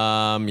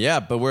 Yeah,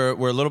 but we're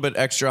a little bit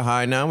extra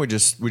high now. We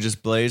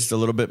just blazed a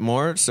little bit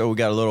more, so we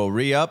got a little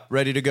re-up,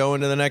 ready to go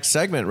into the next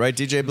segment, right,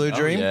 DJ Blue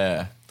Dream?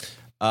 Yeah.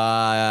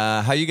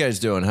 How you guys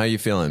doing? How you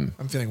feeling?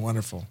 I'm feeling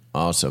wonderful.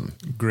 Awesome.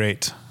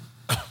 Great.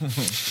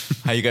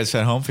 How you guys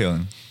at home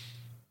feeling?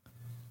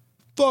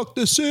 Fuck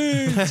the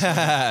seeds.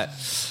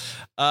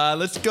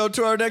 Let's go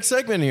to our next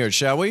segment here,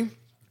 shall we?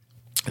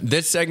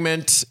 This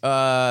segment,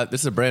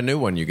 this is a brand new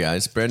one, you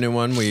guys. Brand new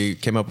one we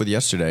came up with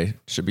yesterday.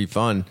 Should be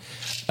fun.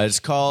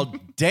 It's called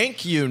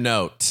Dank You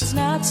Note. It's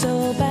not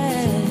so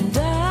bad.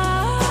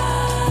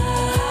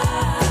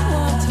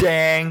 I want to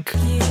Dank.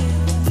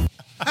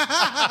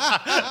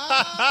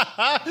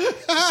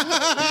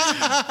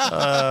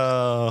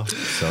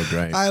 So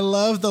great. I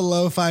love the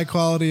lo-fi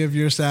quality of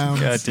your sounds.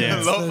 God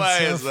damn. Lo-fi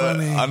so is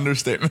funny. an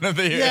understatement of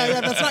the year.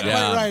 Yeah, that's not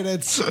Yeah. quite right.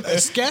 It's a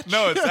sketch.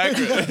 No, it's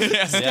accurate.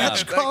 Yeah.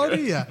 sketch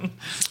quality.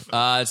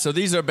 Yeah. So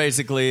these are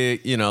basically,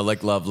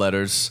 like love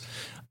letters.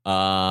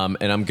 And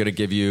I'm going to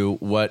give you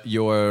what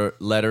your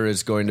letter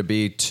is going to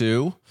be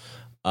to.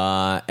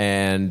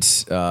 And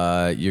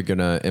you're going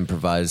to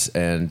improvise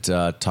and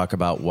talk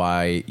about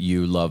why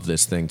you love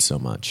this thing so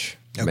much.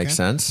 Okay. Make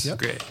sense? Yep.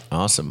 Great.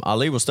 Awesome.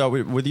 Ali, we'll start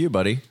with you,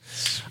 buddy.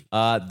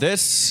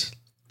 This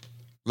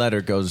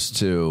letter goes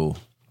to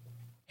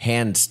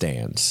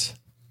handstands.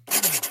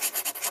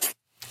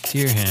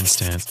 Dear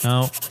handstands.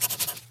 No.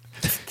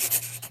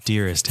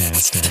 Dearest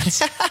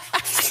handstands.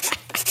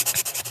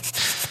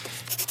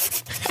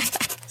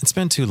 It's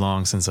been too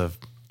long since I've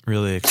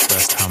really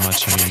expressed how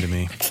much you mean to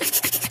me.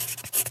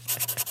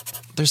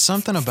 There's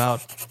something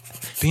about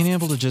being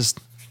able to just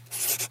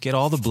get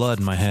all the blood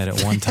in my head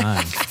at one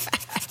time.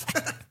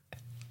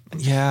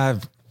 Yeah,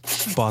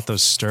 I've bought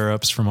those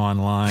stirrups from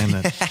online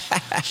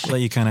that let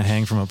you kind of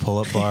hang from a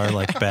pull-up bar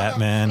like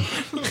Batman.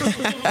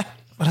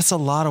 But it's a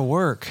lot of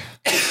work.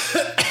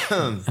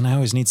 And I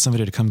always need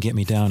somebody to come get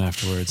me down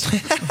afterwards.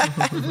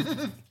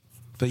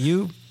 But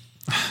you,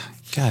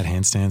 God,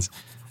 handstands,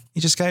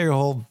 you just got your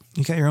own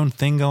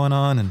thing going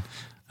on. And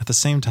at the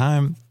same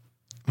time,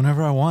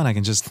 whenever I want, I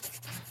can just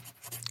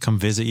come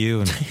visit you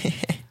and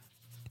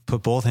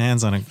put both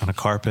hands on a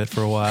carpet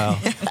for a while.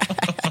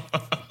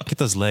 Get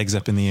those legs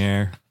up in the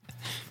air.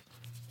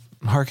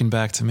 Harken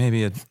back to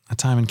maybe a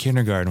time in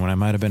kindergarten when I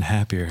might have been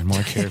happier and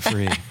more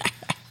carefree.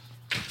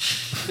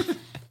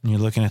 And you're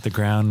looking at the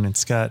ground and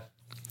it's got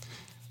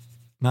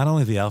not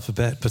only the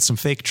alphabet, but some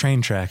fake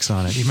train tracks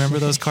on it. You remember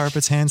those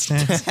carpets,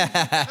 handstands?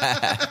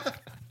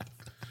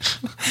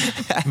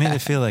 Made it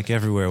feel like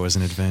everywhere was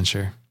an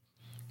adventure.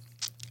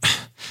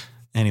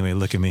 Anyway,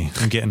 look at me.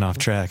 I'm getting off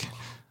track.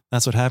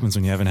 That's what happens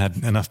when you haven't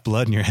had enough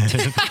blood in your head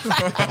at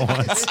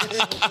once.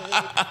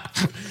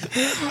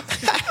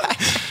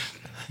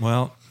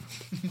 Well,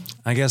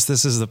 I guess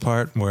this is the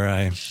part where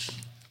I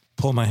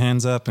pull my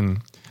hands up and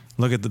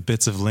look at the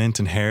bits of lint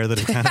and hair that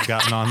have kind of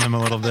gotten on them a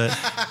little bit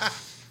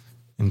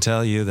and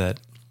tell you that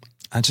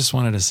I just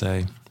wanted to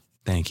say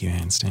thank you,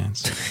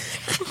 handstands.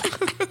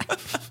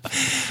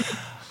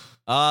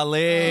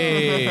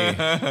 Ali.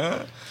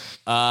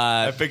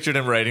 I pictured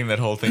him writing that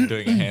whole thing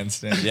doing a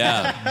handstand.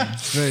 Yeah.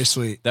 It's very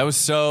sweet. That was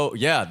so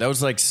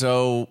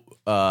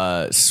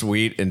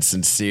sweet and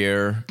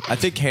sincere. I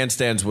think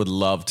Handstands would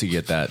love to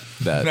get that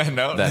note.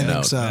 That I think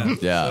note. so.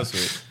 Yeah.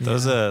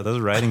 Those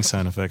writing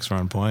sound effects were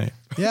on point.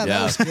 Yeah, Yeah.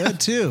 that was good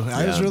too.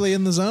 I was Yeah. really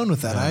in the zone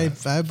with that.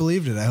 I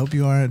believed it. I hope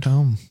you are at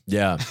home.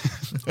 Yeah.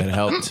 It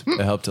helped.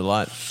 It helped a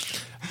lot.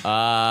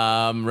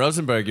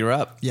 Rosenberg, you're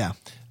up. Yeah.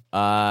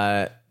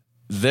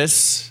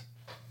 This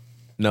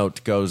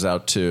note goes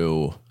out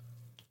to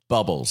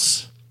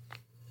Bubbles.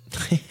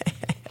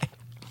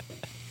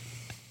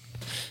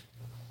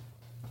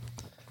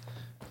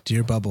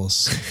 Dear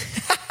Bubbles.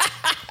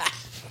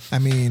 I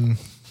mean,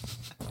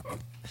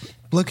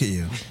 look at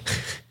you.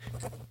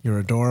 You're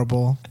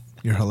adorable.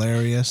 You're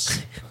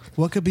hilarious.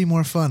 What could be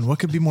more fun? What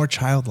could be more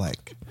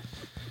childlike?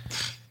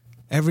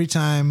 Every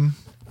time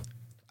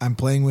I'm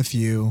playing with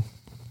you,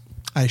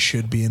 I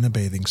should be in a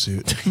bathing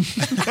suit.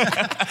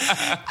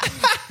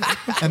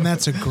 And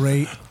that's a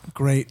great,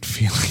 great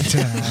feeling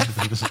to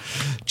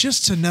have.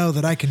 Just to know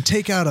that I can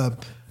take out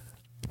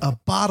a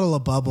bottle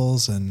of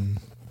bubbles and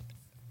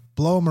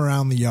blow them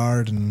around the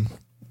yard and,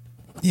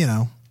 you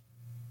know,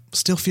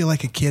 still feel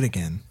like a kid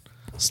again.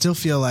 Still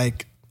feel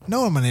like no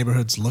one in my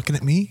neighborhood's looking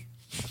at me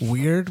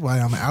weird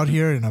while I'm out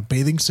here in a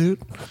bathing suit,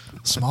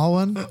 small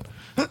one,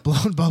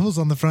 blowing bubbles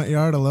on the front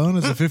yard alone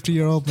as a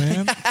 50-year-old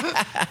man.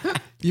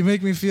 You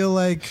make me feel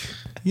like,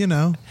 you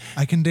know,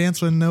 I can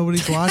dance when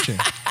nobody's watching.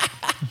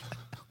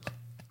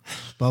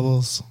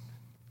 Bubbles,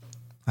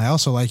 I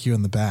also like you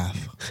in the bath.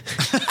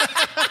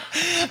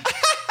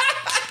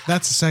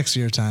 That's a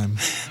sexier time.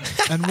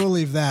 And we'll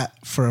leave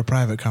that for a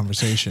private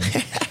conversation.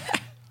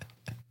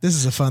 This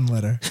is a fun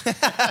letter.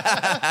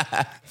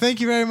 Thank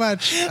you very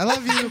much. I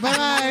love you.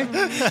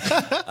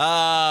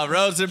 Bye-bye.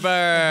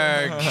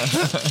 Rosenberg.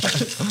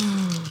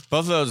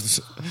 Both of those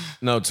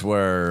notes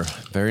were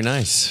very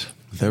nice.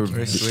 They were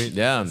Very sweet.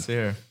 Yeah.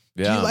 Here.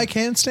 Yeah. Do you like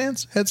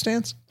handstands?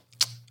 Headstands?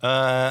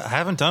 I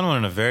haven't done one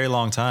in a very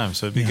long time,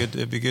 so it'd be good.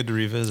 It'd be good to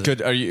revisit.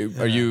 Good. Are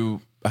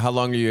you? How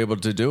long are you able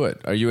to do it?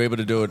 Are you able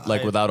to do it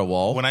like without a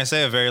wall? When I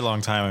say a very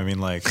long time, I mean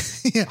like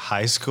Yeah.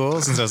 high school,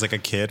 since I was like a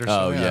kid or Oh,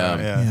 something. yeah.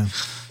 Yeah.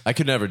 I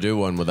could never do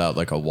one without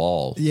like a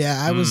wall. Yeah,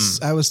 I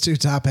was too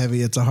top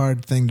heavy. It's a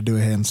hard thing to do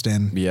a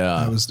handstand.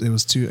 Yeah. It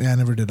was too I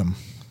never did them.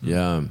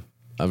 Yeah.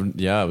 I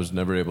was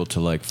never able to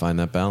like find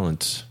that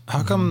balance.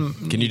 How come?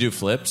 Can you do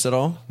flips at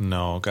all?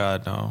 No,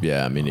 God, no.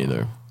 Yeah, me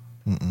neither.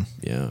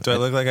 Yeah. Do I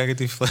look like I could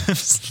do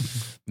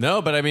flips?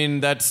 No, but I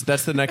mean that's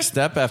the next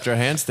step after a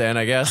handstand,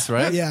 I guess,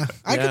 right? Yeah.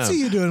 I Yeah. could see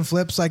you doing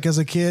flips like as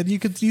a kid.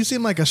 You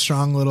seem like a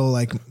strong little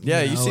like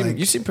Yeah, you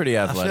know, seem pretty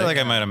I athletic. feel like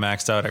I might have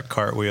maxed out at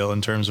cartwheel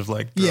in terms of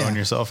like throwing Yeah.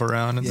 yourself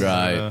around. And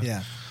Right.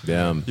 yeah.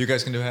 Yeah. You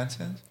guys can do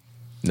handstands?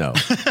 No.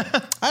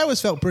 I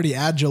always felt pretty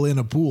agile in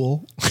a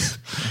pool.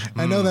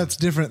 I know that's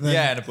different than,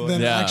 Yeah, in a pool.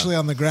 than Yeah. actually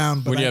on the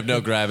ground. But When you I have no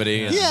think-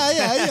 gravity.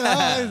 Yeah, you know,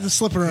 I just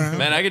slip around.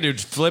 Man, I could do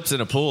flips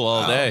in a pool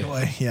all day.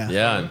 boy, yeah.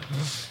 Yeah.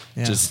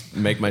 Yeah. Just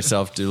make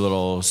myself do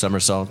little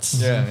somersaults.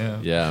 Yeah.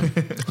 Yeah.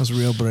 I was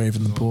real brave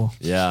in the pool.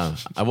 Yeah.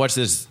 I watched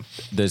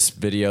this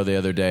video the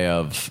other day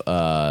of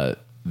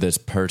this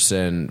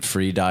person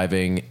free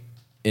diving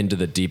into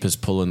the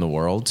deepest pool in the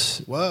world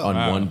Whoa. on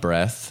Wow. one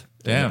breath.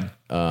 Damn.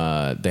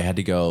 They had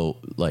to go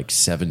like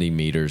 70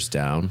 meters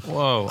down.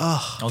 Whoa.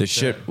 The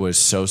shit was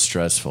so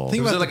stressful.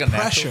 Think Was about it the like a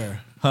natural- pressure.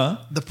 Huh?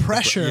 The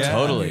pressure. Yeah.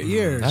 on Totally.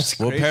 your ears. That's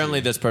Well, crazy. apparently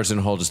this person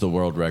holds the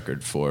world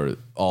record for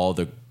all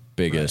the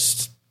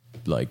biggest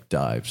like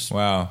dives.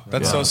 Wow.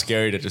 That's Yeah. so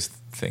scary to just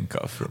think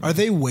of. Are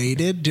they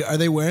weighted? Are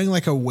they wearing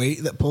like a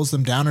weight that pulls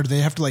them down, or do they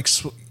have to like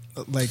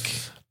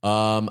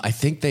I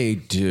think they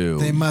do.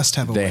 They must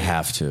have a They weight.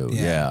 have to.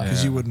 Yeah.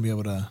 because you wouldn't be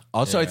able to.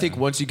 Also, I think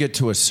once you get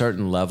to a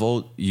certain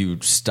level, you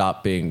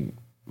stop being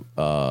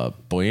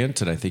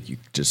buoyant, and I think you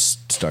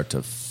just start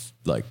to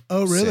like.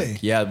 Oh, really? sink.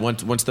 Yeah.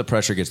 Once the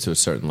pressure gets to a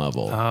certain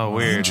level. Oh,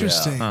 weird.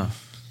 Interesting.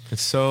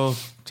 It's so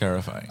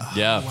terrifying.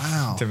 yeah.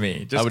 Wow. To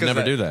me, I would 'cause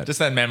never do that. Just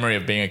that memory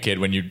of being a kid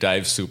when you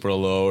dive super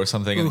low or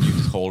something and you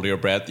just hold your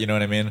breath. You know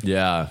what I mean?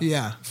 Yeah.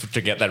 Yeah.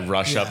 To get that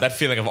rush Yeah. up, that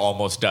feeling of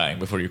almost dying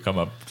before you come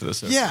up to the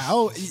surface. Yeah.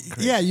 Oh,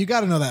 yeah. You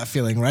got to know that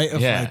feeling, right? Of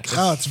Yeah. Like,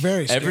 oh, it's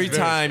very scary. Every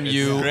time it's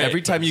you great,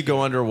 every time you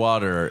go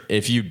underwater,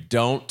 if you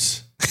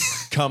don't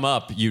come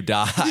up, you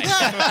die.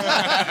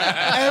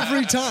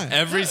 Every time.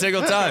 Every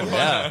single time.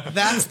 Yeah.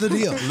 That's the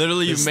deal.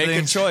 Literally, you This make a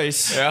thing-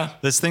 choice. Yeah.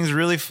 This thing's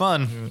really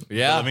fun.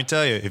 Yeah. But let me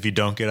tell you, if you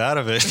don't get out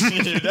of it,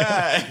 You'll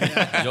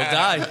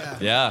die.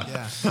 Yeah.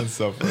 Yeah. That's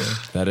so funny.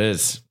 That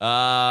is.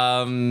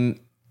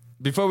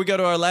 Before we go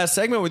to our last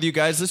segment with you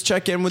guys, let's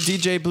check in with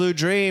DJ Blue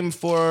Dream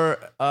for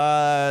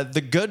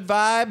the Good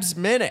Vibes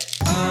Minute.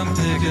 I'm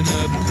picking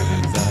up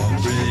good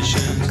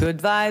vibration. Good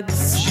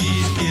vibes,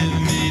 She's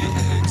giving me the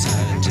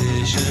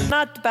excitation.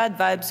 not bad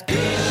vibes.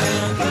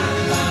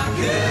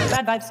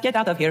 Bad vibes, get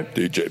out of here.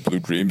 DJ Blue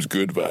Dream's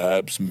Good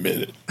Vibes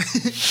Minute.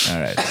 All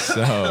right.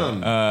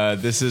 So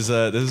this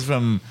is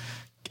from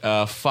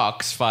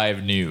Fox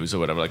 5 News or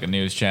whatever, like a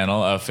news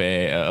channel of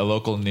a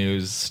local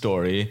news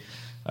story.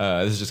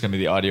 This is just going to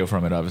be the audio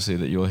from it, obviously,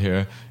 that you'll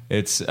hear.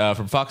 It's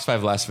from Fox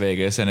 5 Las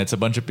Vegas, and it's a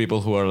bunch of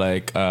people who are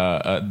like,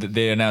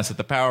 they announced that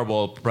the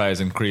Powerball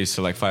prize increased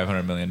to like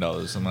 $500 million.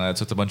 Something like that.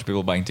 So it's a bunch of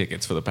people buying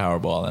tickets for the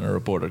Powerball, and a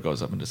reporter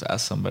goes up and just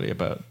asks somebody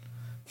about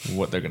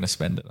what they're going to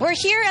spend it on. We're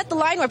here at the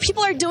line where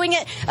people are doing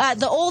it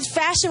the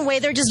old-fashioned way.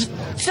 They're just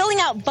filling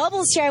out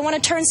bubbles here. I want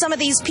to turn some of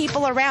these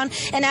people around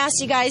and ask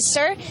you guys,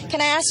 sir,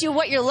 can I ask you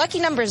what your lucky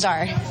numbers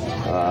are?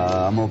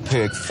 I'm going to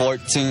pick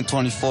 14,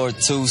 24,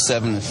 2,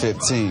 7, and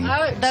 15.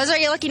 Oh, those are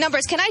your lucky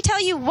numbers. Can I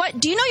tell you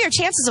do you know your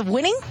chances of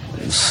winning?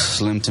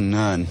 Slim to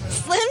none.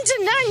 Slim to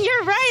none,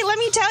 you're right. Let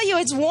me tell you,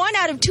 it's 1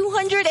 out of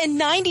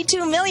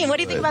 292 million. What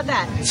do you think about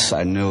that?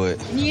 I knew it.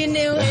 You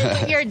knew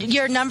it.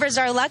 Your numbers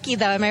are lucky,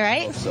 though, am I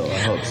right? I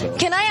hope so.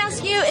 Can I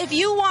ask you, if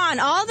you won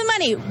all the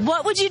money,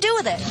 what would you do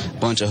with it?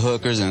 Bunch of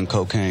hookers and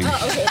cocaine.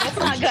 Oh, okay, that's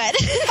not good.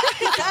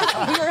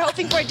 We were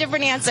hoping for a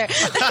different answer.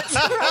 That's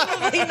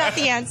probably not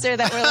the answer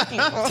that we're looking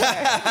for.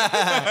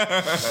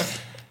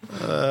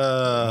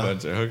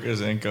 Bunch of hookers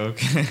and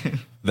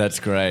cocaine. That's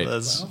great.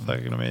 That's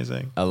fucking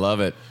amazing. I love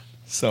it.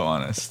 So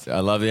honest.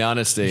 I love the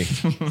honesty.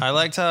 I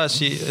liked how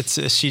she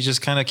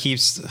just kind of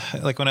keeps,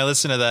 like, when I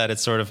listen to that,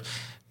 it's sort of,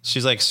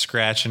 she's like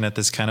scratching at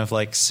this kind of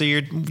like, so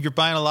you're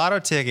buying a lotto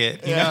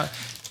ticket,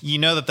 you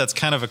know that's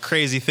kind of a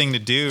crazy thing to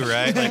do,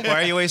 right? Like,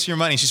 why are you wasting your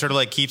money? She sort of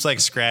like keeps like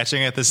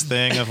scratching at this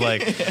thing of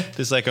like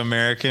this like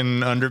American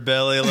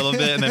underbelly a little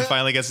bit, and then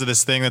finally gets to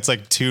this thing that's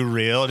like too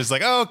real. Just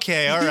like,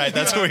 okay, all right,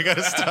 that's where we got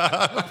to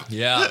stop.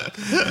 Yeah.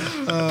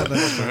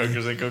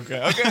 Hookers and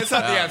cocaine. Okay, that's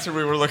not the answer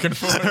we were looking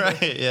for.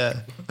 Right?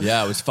 Yeah.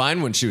 Yeah, it was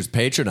fine when she was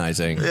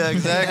patronizing. Yeah.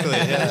 Exactly.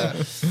 Yeah.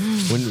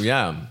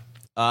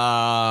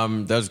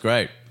 That was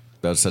great.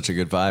 That was such a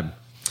good vibe.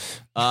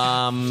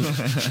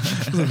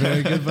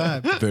 Very good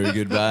vibe. Very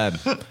good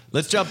vibe.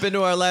 Let's jump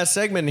into our last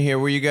segment here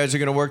where you guys are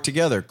going to work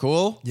together.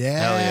 Cool? Yeah.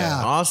 Hell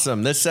yeah.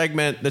 Awesome. This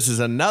is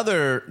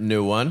another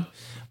new one.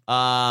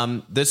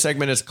 This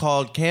segment is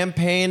called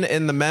Campaign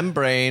in the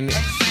Membrane.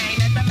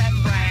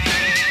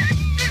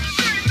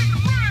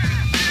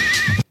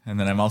 And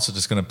then I'm also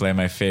just going to play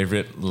my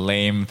favorite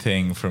lame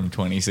thing from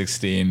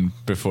 2016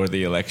 before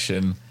the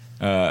election.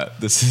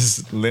 This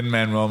is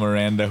Lin-Manuel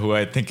Miranda, who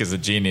I think is a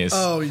genius.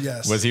 Oh,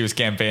 yes. He was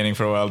campaigning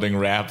for a while, doing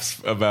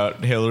raps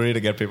about Hillary to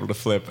get people to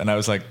flip. And I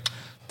was like,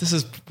 this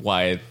is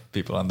why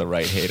people on the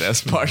right hate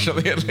us,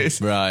 partially at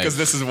least. Right. Because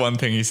this is one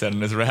thing he said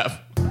in his rap.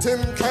 Tim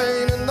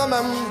Kaine in the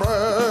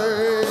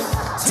membrane.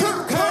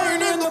 Tim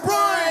Kaine in the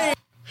brain.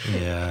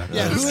 Yeah.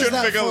 Yeah, I who just is couldn't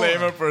that pick a for?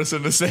 lamer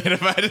person to say it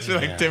if I just be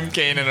like Tim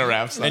Kaine in a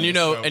rap song. And you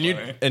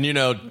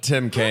know,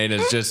 Tim Kaine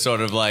is just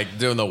sort of like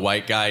doing the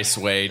white guy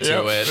sway to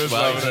Yep, it. just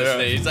while loving he's it,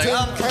 listening. yeah. He's like, Tim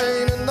oh,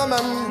 Kaine in the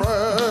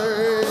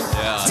membrane.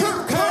 yeah.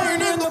 Tim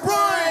Kaine in the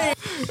brain.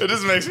 It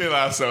just makes me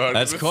laugh so hard.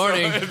 That's It's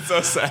corny. It's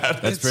so sad.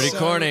 That's pretty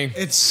corny.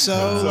 It's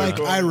so like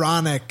cool.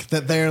 ironic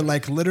that they're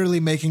like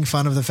literally making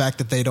fun of the fact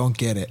that they don't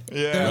get it.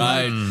 Yeah. They're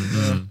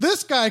Right.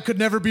 This guy could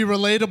never be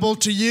relatable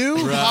to you.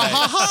 Ha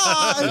ha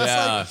ha. It's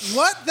Yeah. like,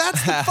 what?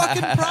 That's the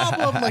fucking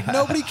problem. Like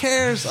nobody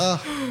cares.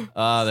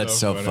 Oh, that's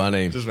so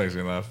funny. It just makes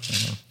me laugh.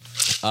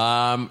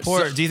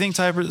 Do you think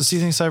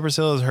Cypress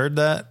Hill has heard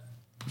that?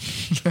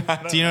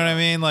 Do you know what I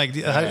mean? Like,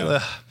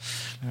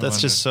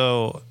 that's just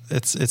so.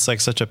 It's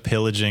like such a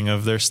pillaging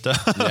of their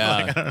stuff.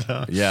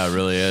 Yeah. Yeah, it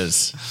really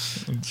is.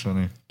 It's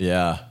funny.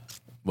 Yeah.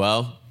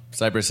 Well,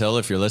 Cypress Hill,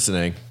 if you're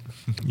listening,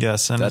 Yeah,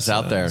 send that's us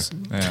out there.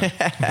 Yeah,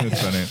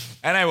 it's funny.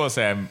 And I will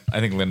say, I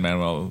think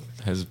Lin-Manuel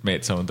has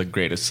made some of the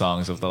greatest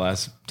songs of the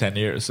last 10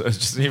 years. So it's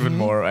just even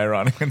more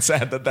ironic and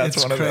sad that that's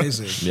It's one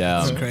crazy. of them.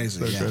 Yeah. It's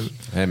crazy. Yeah.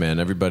 Hey, man,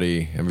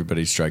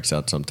 everybody strikes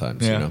out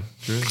sometimes, you know?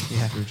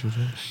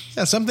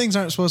 Yeah, some things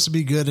aren't supposed to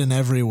be good in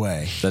every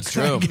way. That's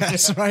true.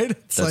 Yes, right?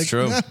 It's That's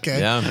true. Okay.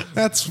 Yeah.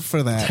 That's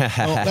for that.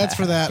 That's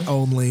for that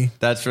only.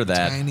 That's for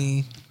that.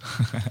 Tiny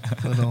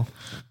little.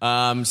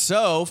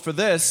 So for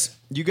this,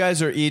 you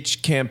guys are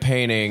each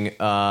campaigning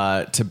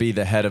to be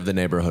the head of the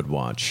Neighborhood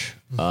Watch,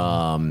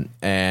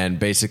 and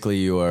basically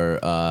you're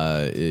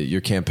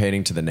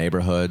campaigning to the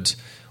neighborhood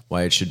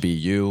why it should be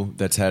you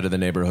that's head of the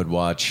Neighborhood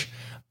Watch,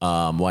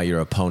 why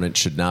your opponent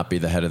should not be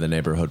the head of the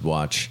Neighborhood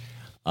Watch,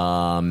 you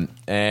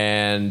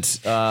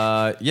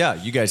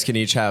guys can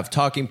each have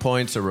talking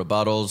points or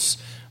rebuttals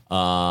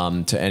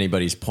to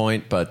anybody's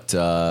point, but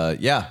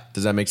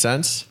does that make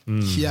sense?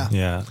 Yeah.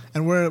 Yeah.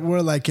 And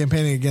we're like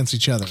campaigning against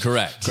each other.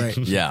 Correct. Great.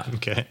 Yeah.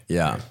 Okay.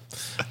 Yeah.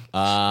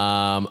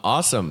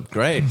 Awesome.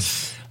 Great.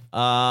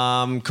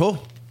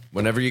 Cool.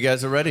 Whenever you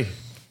guys are ready.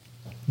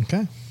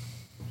 Okay.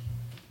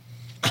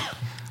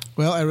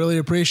 Well, I really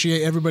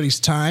appreciate everybody's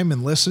time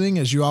and listening.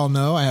 As you all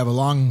know, I have a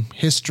long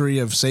history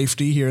of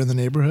safety here in the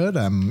neighborhood.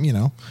 I'm,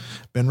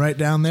 been right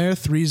down there,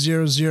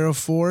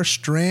 3004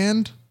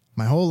 Strand,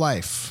 my whole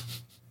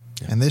life.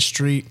 And this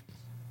street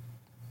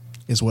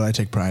is what I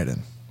take pride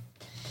in.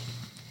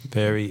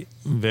 Very,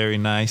 very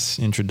nice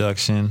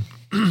introduction.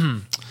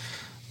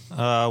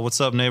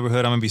 What's up,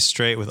 neighborhood? I'm going to be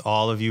straight with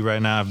all of you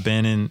right now. I've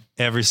been in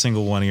every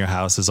single one of your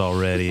houses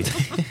already.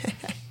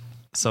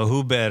 So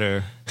who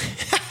better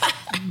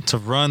to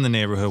run the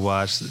Neighborhood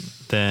Watch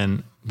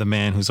than the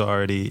man who's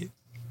already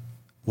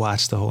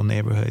watch the whole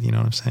neighborhood. You know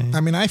what I'm saying?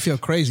 I mean, I feel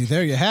crazy.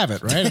 There you have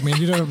it, right? I mean,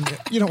 you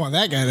don't want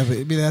that guy to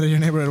be that in your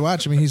neighborhood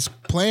watch. I mean, he's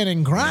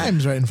planning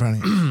crimes right in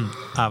front of you.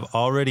 I've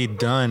already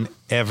done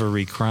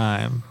every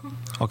crime.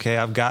 Okay,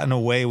 I've gotten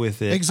away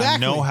with it. Exactly. I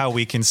know how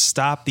we can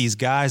stop these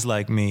guys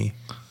like me.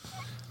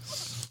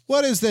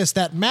 What is this?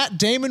 That Matt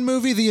Damon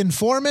movie, The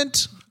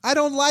Informant? I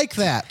don't like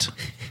that.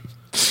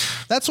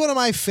 That's one of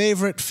my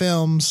favorite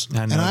films,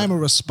 and I'm a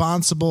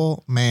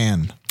responsible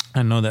man.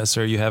 I know that,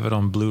 sir. You have it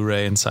on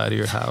Blu-ray inside of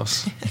your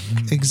house.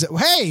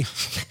 Hey,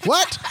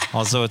 what?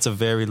 Also, it's a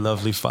very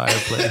lovely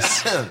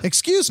fireplace.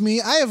 Excuse me,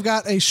 I have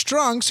got a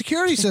strong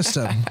security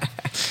system.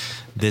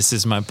 This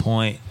is my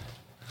point.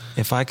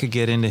 If I could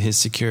get into his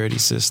security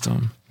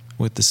system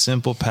with the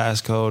simple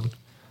passcode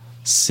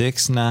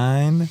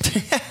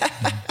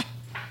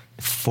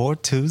 69420.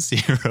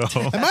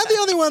 Am I the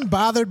only one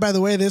bothered by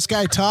the way this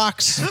guy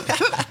talks?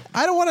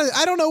 I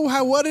don't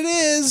know what it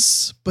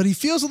is, but he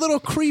feels a little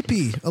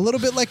creepy, a little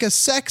bit like a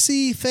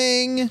sexy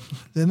thing.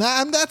 And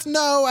I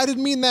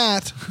didn't mean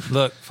that.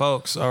 Look,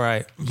 folks, all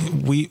right.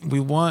 We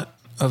want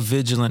a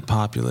vigilant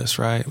populace,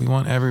 right? We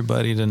want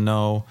everybody to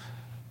know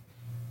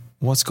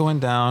what's going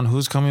down,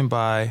 who's coming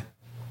by.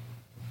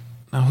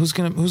 Now, who's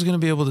gonna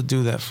be able to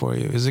do that for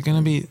you? Is it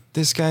gonna be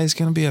this guy's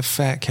gonna be a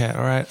fat cat?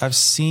 All right, I've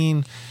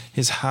seen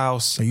his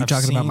house. Are you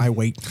talking about my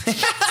weight?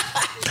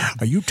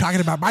 Are you talking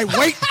about my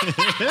weight?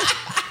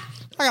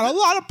 I got a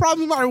lot of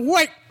problems with my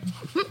weight.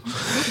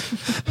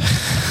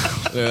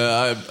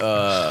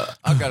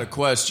 I've got a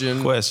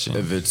question.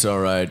 If it's all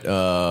right.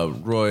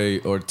 Roy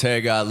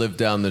Ortega, I live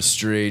down the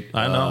street.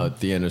 I know. At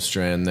the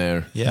Innistrand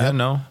there. Yeah, I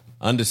know.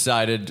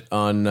 Undecided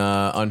on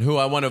who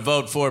I want to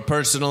vote for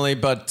personally,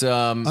 but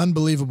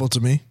unbelievable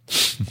to me.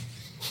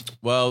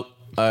 Well,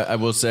 I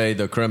will say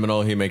the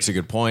criminal, he makes a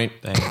good point.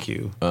 Thank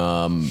you.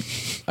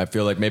 I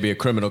feel like maybe a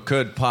criminal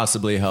could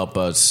possibly help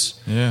us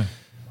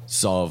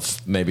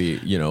solve maybe,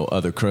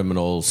 other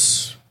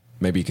criminals.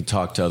 Maybe you can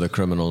talk to other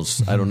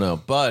criminals. I don't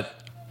know.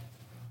 But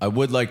I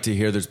would like to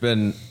hear, there's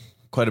been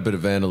quite a bit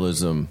of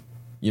vandalism.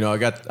 I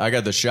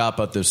got the shop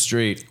up the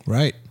street.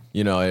 Right.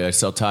 I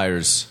sell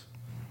tires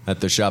at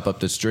the shop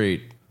up the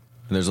street.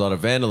 And there's a lot of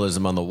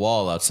vandalism on the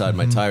wall outside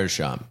my tire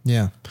shop.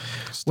 Yeah.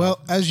 Well,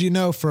 as you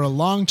know, for a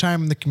long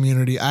time in the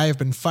community, I have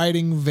been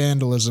fighting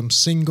vandalism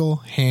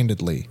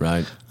single-handedly.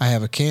 Right. I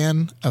have a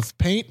can of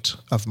paint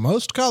of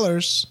most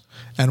colors,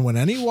 and when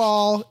any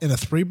wall in a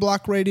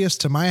 3-block radius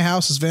to my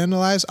house is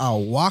vandalized,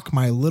 I'll walk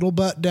my little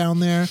butt down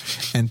there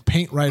and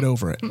paint right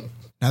over it.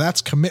 Now,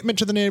 that's commitment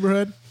to the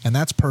neighborhood, and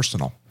that's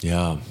personal.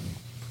 Yeah.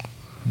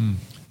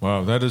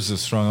 Wow, that is a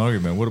strong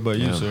argument. What about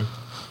you, sir?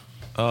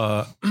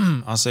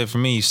 I'll say for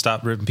me, you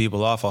stop ripping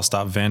people off, I'll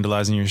stop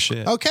vandalizing your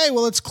shit. Okay,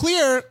 well, it's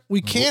clear we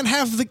can't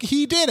have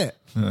he did it.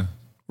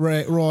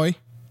 Roy.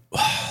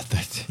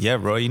 Yeah,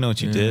 Roy, you know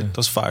what you did.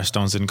 Those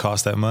Firestones didn't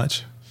cost that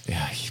much.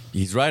 Yeah,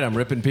 he's right. I'm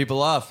ripping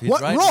people off. He's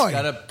What, right.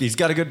 Roy? He's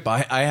got a good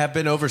buy. I have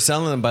been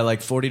overselling them by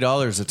like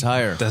 $40 a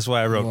tire. That's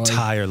why I wrote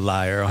tire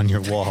liar on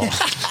your wall.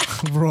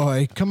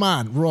 Roy, come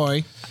on,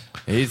 Roy.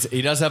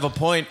 He does have a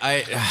point.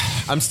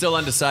 I'm still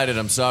undecided.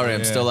 I'm sorry.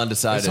 I'm still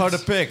undecided. It's hard to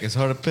pick.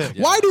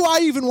 Yeah. Why do I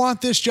even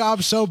want this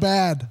job so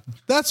bad?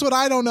 That's what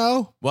I don't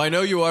know. Well, I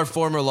know you are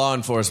former law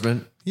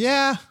enforcement.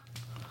 Yeah.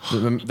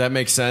 That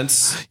makes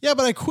sense. Yeah,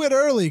 but I quit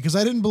early because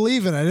I didn't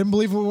believe it. I didn't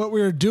believe in what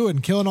we were doing,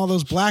 killing all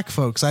those black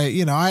folks.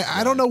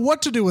 I don't know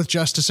what to do with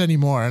justice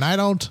anymore, and I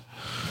don't.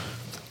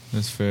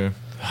 That's fair.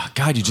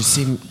 God, you just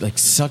seem like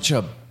such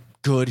a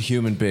good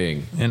human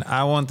being. And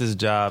I want this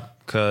job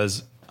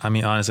because,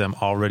 honestly, I'm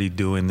already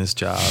doing this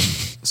job.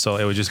 So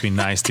it would just be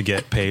nice to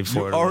get paid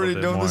for it. Already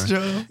doing doing this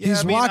job?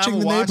 He's watching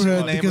the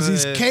neighborhood because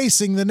he's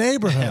casing the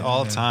neighborhood. At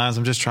all times.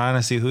 I'm just trying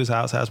to see whose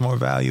house has more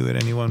value at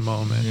any one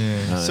moment.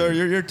 Yeah. Sir,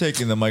 you're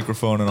taking the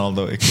microphone and all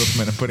the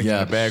equipment and putting it in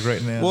the bag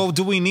right now. Well,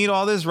 do we need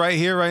all this right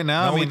here, right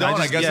now? No, we don't.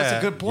 I guess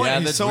that's a good point. Yeah,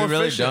 He's so we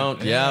really efficient.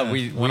 don't. Yeah,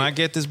 when I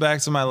get this back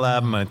to my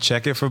lab, I'm going to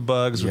check it for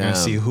bugs. We're going to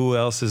see who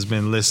else has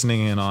been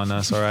listening in on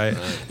us, all right?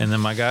 And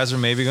then my guys are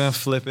maybe going to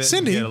flip it.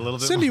 Cindy, and get a little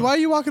bit Cindy, more. why are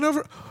you walking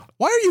over?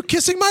 Why are you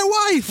kissing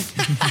my wife?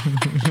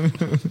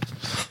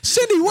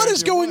 Cindy, what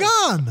is going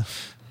on?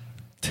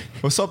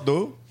 What's up,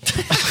 dude?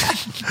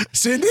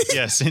 Cindy?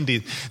 Yeah,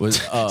 Cindy.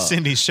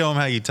 Cindy, show him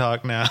how you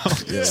talk now.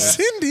 Yeah.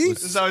 Cindy?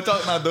 This is how I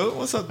talk now, dude.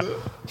 What's up,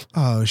 dude?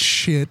 Oh,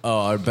 shit.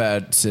 Oh, our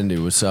bad, Cindy.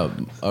 What's up?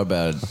 Our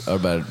bad.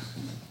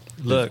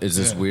 Look, is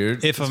this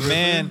weird? If a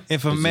man,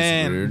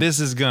 this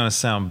is going to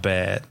sound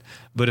bad,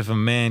 but if a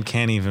man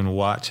can't even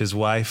watch his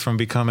wife from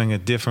becoming a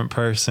different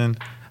person,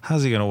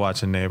 how's he going to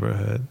watch a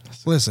neighborhood?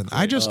 Listen,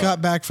 I just got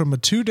back from a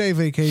 2-day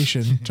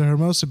vacation to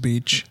Hermosa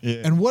Beach,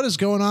 and what is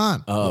going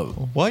on?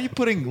 Why are you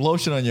putting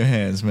lotion on your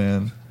hands,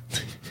 man?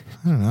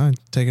 I don't know. I'm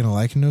taking a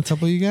liking to a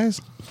couple of you guys.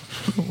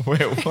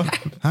 Wait, what?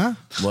 Huh?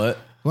 What?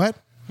 What? What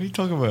are you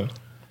talking about?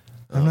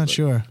 I'm not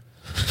sure.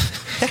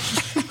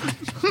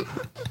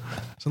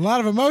 There's a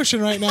lot of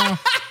emotion right now.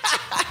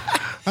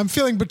 I'm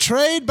feeling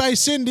betrayed by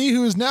Cindy,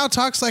 who now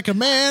talks like a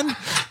man.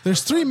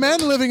 There's 3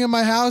 men living in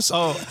my house.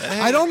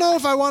 I don't know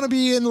if I want to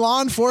be in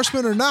law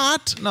enforcement or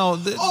not. No.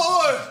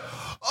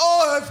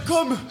 I've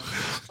come.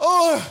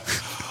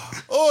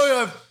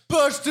 I've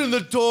burst in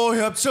the door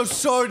here. I'm so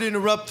sorry to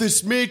interrupt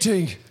this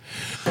meeting.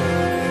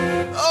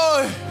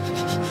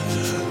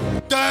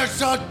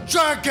 There's a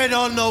dragon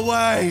on the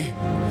way.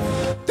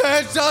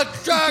 There's a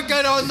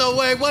dragon on the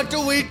way. What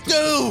do we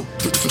do?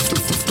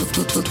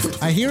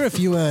 I hear if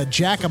you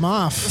jack them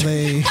off,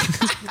 they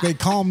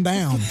calm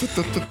down.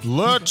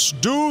 Let's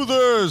do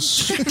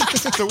this.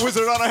 The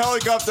wizard on a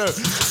helicopter.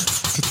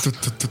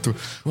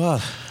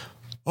 What?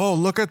 Oh,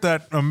 look at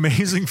that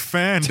amazing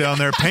fan down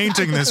there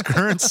painting this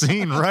current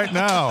scene right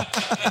now.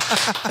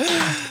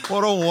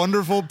 What a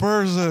wonderful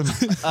person.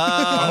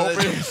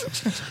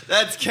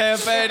 That's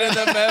campaign in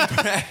the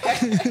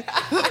membrane.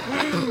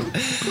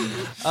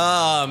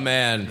 Oh,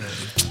 man.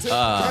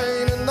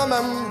 Cain in the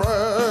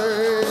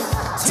membrane.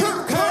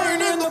 Tim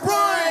Cain in the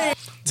brain.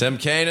 Tim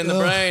Kaine in the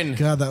brain.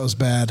 God, that was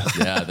bad.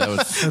 Yeah, that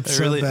was That's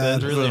so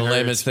bad. one of the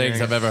lamest things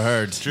I've ever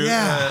heard. Drew,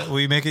 Yeah. will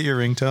you make it your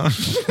ringtone?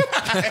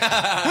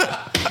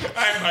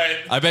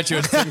 I bet you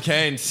it's Tim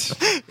Kaine's.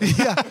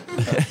 Yeah.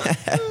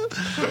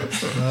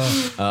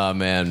 Oh,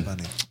 man.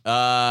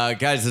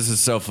 Guys, this is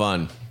so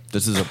fun.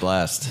 This is a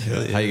blast.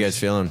 How you guys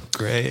feeling?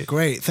 Great.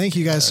 Great. Thank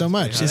you guys so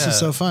much. This is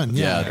so fun.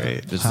 Yeah.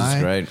 Great. This Hi.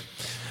 is great.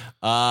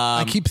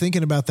 I keep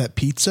thinking about that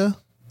pizza.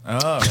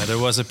 Oh, yeah, there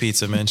was a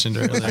pizza mentioned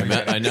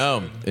earlier. I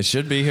know. It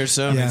should be here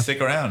soon. Yeah. Stick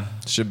around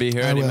Should be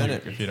here I any will.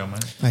 minute. if you don't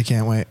mind. I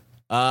can't wait.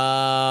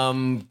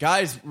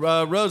 Guys,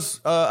 Rose,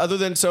 other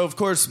than, so of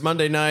course,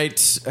 Monday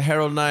night,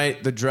 Herald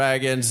Night, the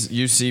Dragons,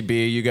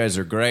 UCB, you guys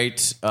are great.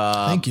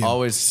 Thank you.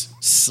 Always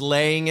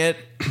slaying it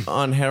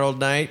on Herald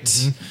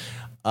Night.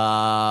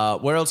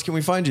 Where else can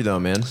we find you though,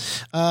 man?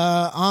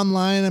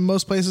 Online in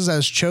most places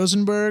as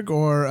Chosenberg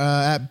or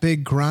at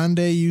Big Grande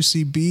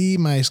UCB.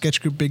 My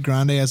sketch group Big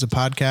Grande has a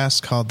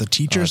podcast called The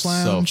Teachers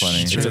Lounge. So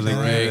funny. It's Check a that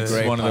out.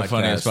 great One of the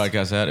funniest podcast.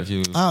 podcasts out. If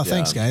you Oh,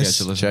 thanks, you guys.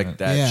 should listen to Check it.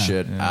 that Yeah.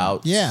 shit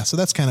out. Yeah, so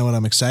that's kind of what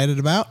I'm excited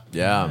about.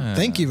 Yeah.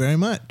 Thank you very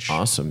much.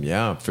 Awesome.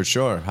 Yeah, for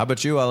sure. How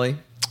about you, Ellie?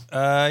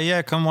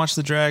 Yeah, come watch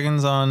the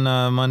Dragons on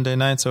Monday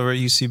nights over at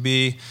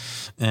UCB.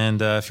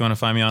 And if you want to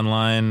find me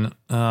online,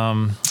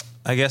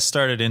 I guess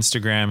start at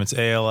Instagram. It's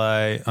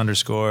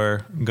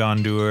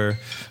ALI_Gondur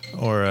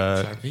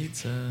or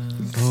Pizza.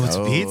 oh, it's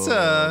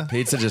pizza.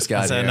 Pizza just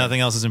got here. Nothing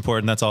else is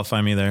important. That's all.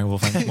 Find me there. We'll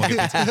get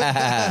pizza.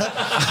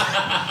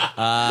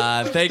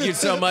 Thank you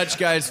so much,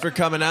 guys, for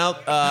coming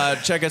out.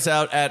 Check us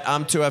out at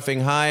I'm Too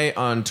Effing High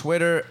on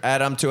Twitter,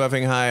 at I'm Too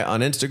Effing High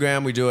on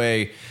Instagram. We do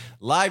a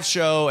live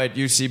show at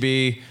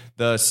UCB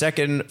the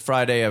second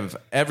Friday of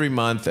every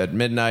month at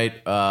midnight.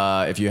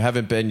 If you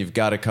haven't been, you've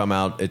got to come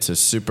out. It's a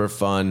super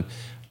fun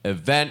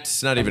event.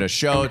 It's not even a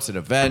show, it's an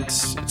event.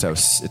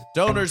 It's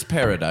Donor's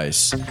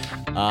Paradise.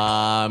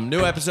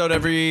 New episode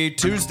every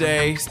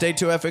Tuesday. Stay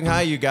Too Effing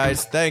High, you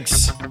guys.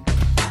 Thanks.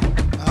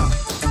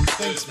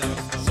 Thanks, man.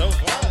 So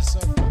fun.